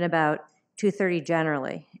discussion, has been about 230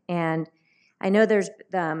 generally. And I know there's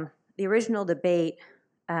the original debate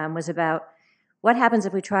was about what happens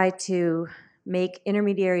if we try to make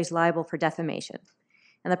intermediaries liable for defamation.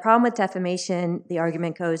 And the problem with defamation, the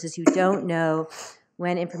argument goes, is you don't know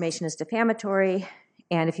when information is defamatory,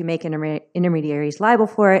 and if you make intermediaries liable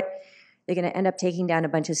for it, they're going to end up taking down a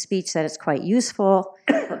bunch of speech that is quite useful,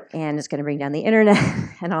 and it's going to bring down the internet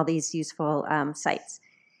and all these useful sites.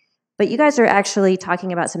 But you guys are actually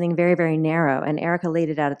talking about something very, very narrow, and Erica laid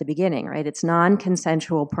it out at the beginning, right? It's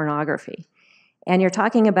non-consensual pornography. And you're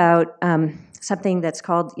talking about something that's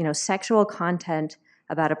called, sexual content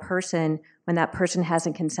about a person when that person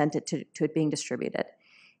hasn't consented to it being distributed.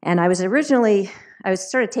 And I was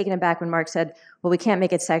sort of taken aback when Marc said, well, we can't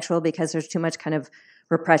make it sexual because there's too much kind of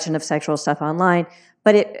repression of sexual stuff online.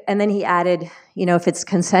 And then he added, if it's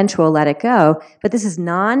consensual, let it go. But this is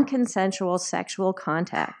non-consensual sexual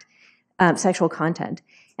content. And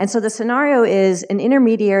so the scenario is an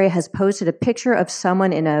intermediary has posted a picture of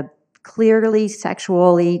someone in a clearly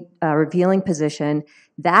sexually revealing position.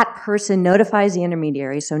 That person notifies the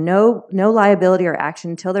intermediary, so no liability or action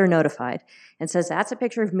until they're notified, and says, that's a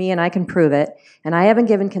picture of me and I can prove it, and I haven't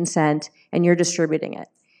given consent, and you're distributing it.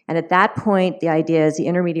 And at that point, the idea is the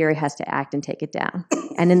intermediary has to act and take it down.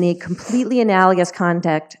 And in the completely analogous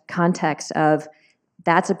context of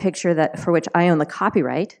that's a picture for which I own the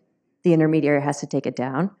copyright, the intermediary has to take it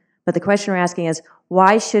down. But the question we're asking is,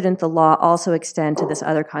 why shouldn't the law also extend to this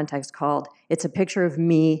other context called, it's a picture of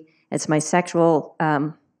me, it's my sexual,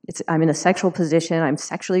 I'm in a sexual position, I'm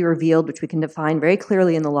sexually revealed, which we can define very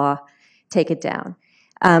clearly in the law, take it down.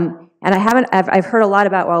 And I've heard a lot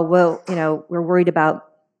about, we're worried about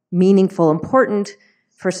meaningful, important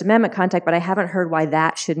First Amendment context, but I haven't heard why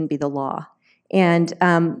that shouldn't be the law. And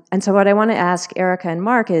so what I want to ask Erica and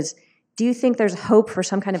Marc is, do you think there's hope for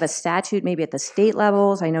some kind of a statute, maybe at the state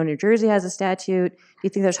levels? I know New Jersey has a statute. Do you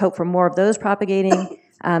think there's hope for more of those propagating?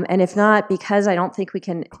 And if not, because I don't think we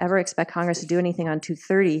can ever expect Congress to do anything on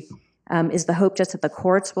 230, is the hope just that the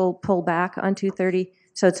courts will pull back on 230?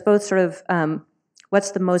 So it's both sort of,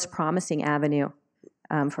 what's the most promising avenue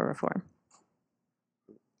for reform?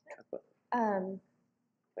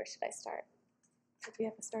 Where should I start? Do we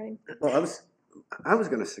have a starting? Well, I was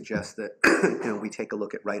going to suggest that we take a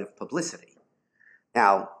look at right of publicity.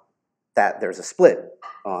 Now, that there's a split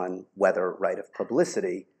on whether right of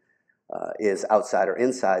publicity is outside or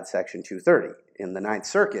inside Section 230. In the Ninth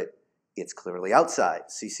Circuit, it's clearly outside.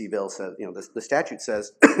 C.C. Bill says, the statute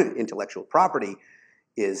says intellectual property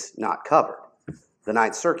is not covered. The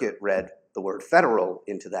Ninth Circuit read the word federal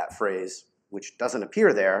into that phrase, which doesn't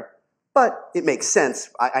appear there, but it makes sense.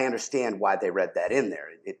 I understand why they read that in there.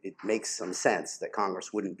 It makes some sense that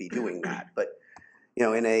Congress wouldn't be doing that. But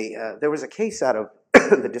there was a case out of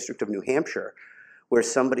the District of New Hampshire where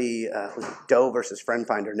somebody was Doe versus Friend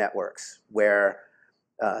Finder Networks, where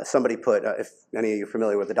somebody put, if any of you are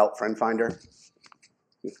familiar with Adult Friend Finder,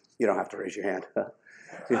 you don't have to raise your hand.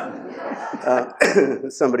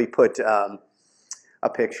 Somebody put a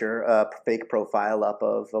picture, a fake profile up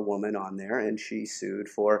of a woman on there, and she sued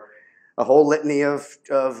for a whole litany of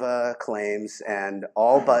claims, and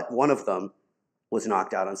all but one of them was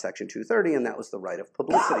knocked out on Section 230, and that was the right of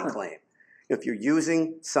publicity claim. If you're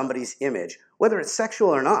using somebody's image, whether it's sexual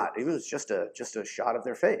or not, even if it's just a shot of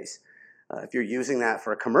their face, if you're using that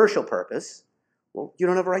for a commercial purpose, well, you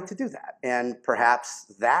don't have a right to do that. And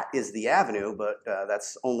perhaps that is the avenue, but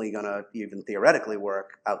that's only going to even theoretically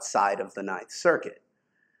work outside of the Ninth Circuit.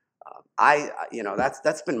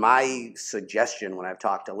 That's been my suggestion when I've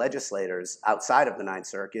talked to legislators outside of the Ninth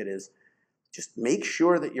Circuit is just make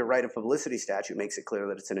sure that your right of publicity statute makes it clear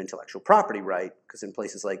that it's an intellectual property right, because in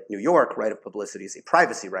places like New York, right of publicity is a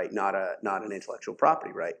privacy right, not an intellectual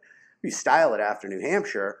property right. If you style it after New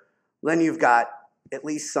Hampshire, then you've got at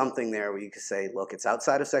least something there where you can say, look, it's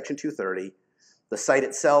outside of Section 230. The site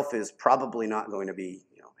itself is probably not going to be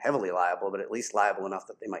heavily liable, but at least liable enough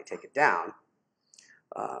that they might take it down.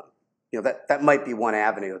 That might be one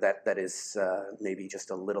avenue that is maybe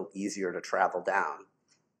just a little easier to travel down.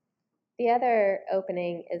 The other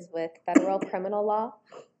opening is with federal criminal law,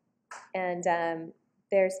 and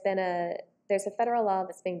there's a federal law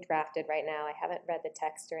that's being drafted right now. I haven't read the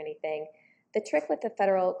text or anything. The trick with the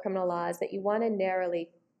federal criminal law is that you want to narrowly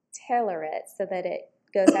tailor it so that it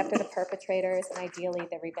goes after the perpetrators and ideally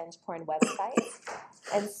the revenge porn websites.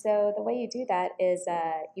 And so the way you do that is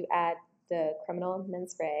you add the criminal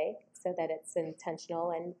mens rea so that it's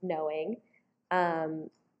intentional and knowing, and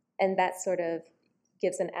that sort of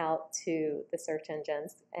gives an out to the search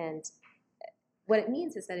engines. And what it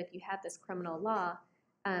means is that if you have this criminal law,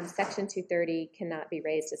 Section 230 cannot be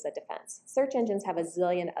raised as a defense. Search engines have a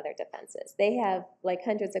zillion other defenses. They have like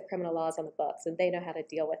hundreds of criminal laws on the books, and they know how to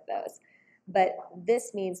deal with those. But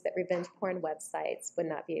this means that revenge porn websites would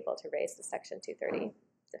not be able to raise the Section 230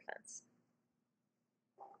 defense.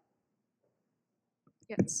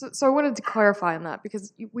 Yeah, so I wanted to clarify on that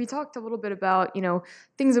because we talked a little bit about,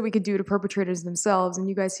 things that we could do to perpetrators themselves, and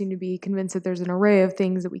you guys seem to be convinced that there's an array of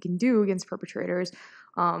things that we can do against perpetrators.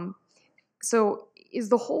 So is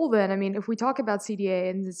the whole then, if we talk about CDA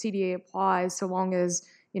and the CDA applies so long as,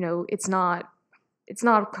 it's not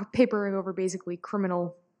papering over basically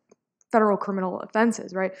federal criminal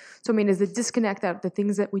offenses, right? So, is the disconnect that the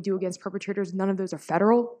things that we do against perpetrators, none of those are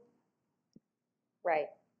federal? Right.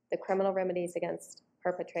 The criminal remedies against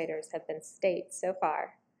perpetrators have been state so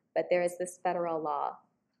far, but there is this federal law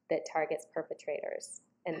that targets perpetrators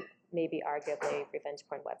and maybe arguably revenge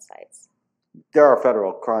porn websites. There are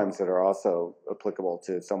federal crimes that are also applicable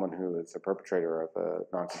to someone who is a perpetrator of a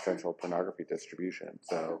non-consensual pornography distribution.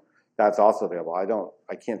 So that's also available.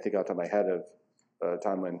 I can't think out of my head of a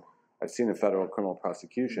time when I've seen a federal criminal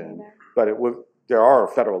prosecution, but there are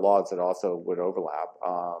federal laws that also would overlap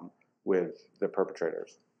with the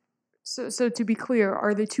perpetrators. So to be clear,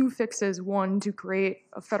 are the two fixes, one, to create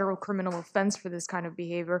a federal criminal offense for this kind of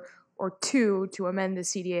behavior, or two, to amend the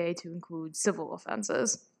CDA to include civil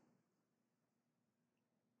offenses?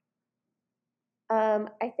 I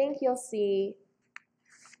think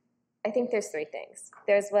there's three things.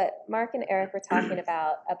 There's what Marc and Eric were talking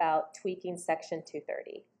about tweaking Section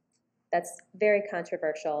 230. That's very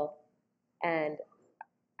controversial, and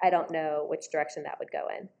I don't know which direction that would go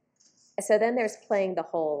in. So then there's playing the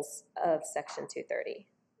holes of Section 230.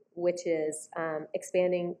 which is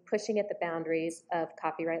pushing at the boundaries of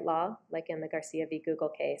copyright law, like in the Garcia v. Google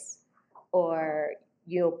case, or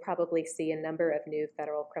you'll probably see a number of new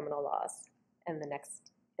federal criminal laws in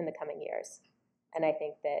the coming years. And I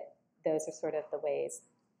think that those are sort of the ways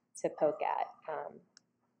to poke at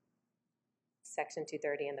Section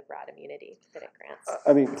 230 and the broad immunity that it grants.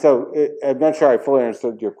 I mean, so I'm not sure I fully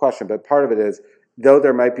understood your question, but part of it is, though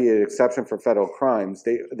there might be an exception for federal crimes,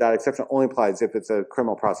 that exception only applies if it's a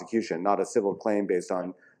criminal prosecution, not a civil claim based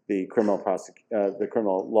on the criminal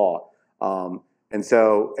law. And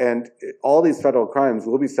all these federal crimes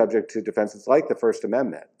will be subject to defenses like the First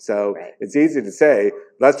Amendment. So It's easy to say,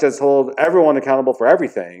 let's just hold everyone accountable for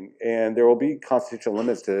everything, and there will be constitutional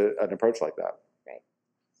limits to an approach like that.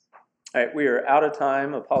 All right, we are out of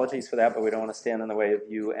time. Apologies for that, but we don't want to stand in the way of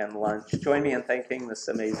you and lunch. Join me in thanking this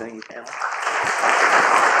amazing panel.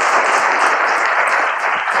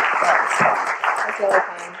 That's really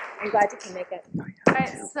fun. I'm glad you can make it. All right,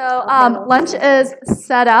 so lunch is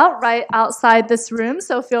set out right outside this room,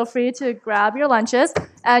 so feel free to grab your lunches.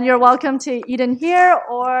 And you're welcome to eat in here,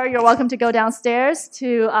 or you're welcome to go downstairs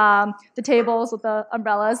to the tables with the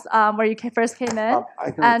umbrellas where you first came in.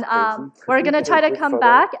 And we're going to try to come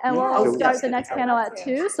back, and we'll start the next panel at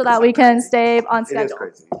 2 so that we can stay on schedule. It is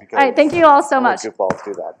crazy. All right, thank you all so much. Goofballs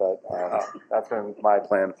do that, but that's been my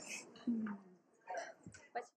plan.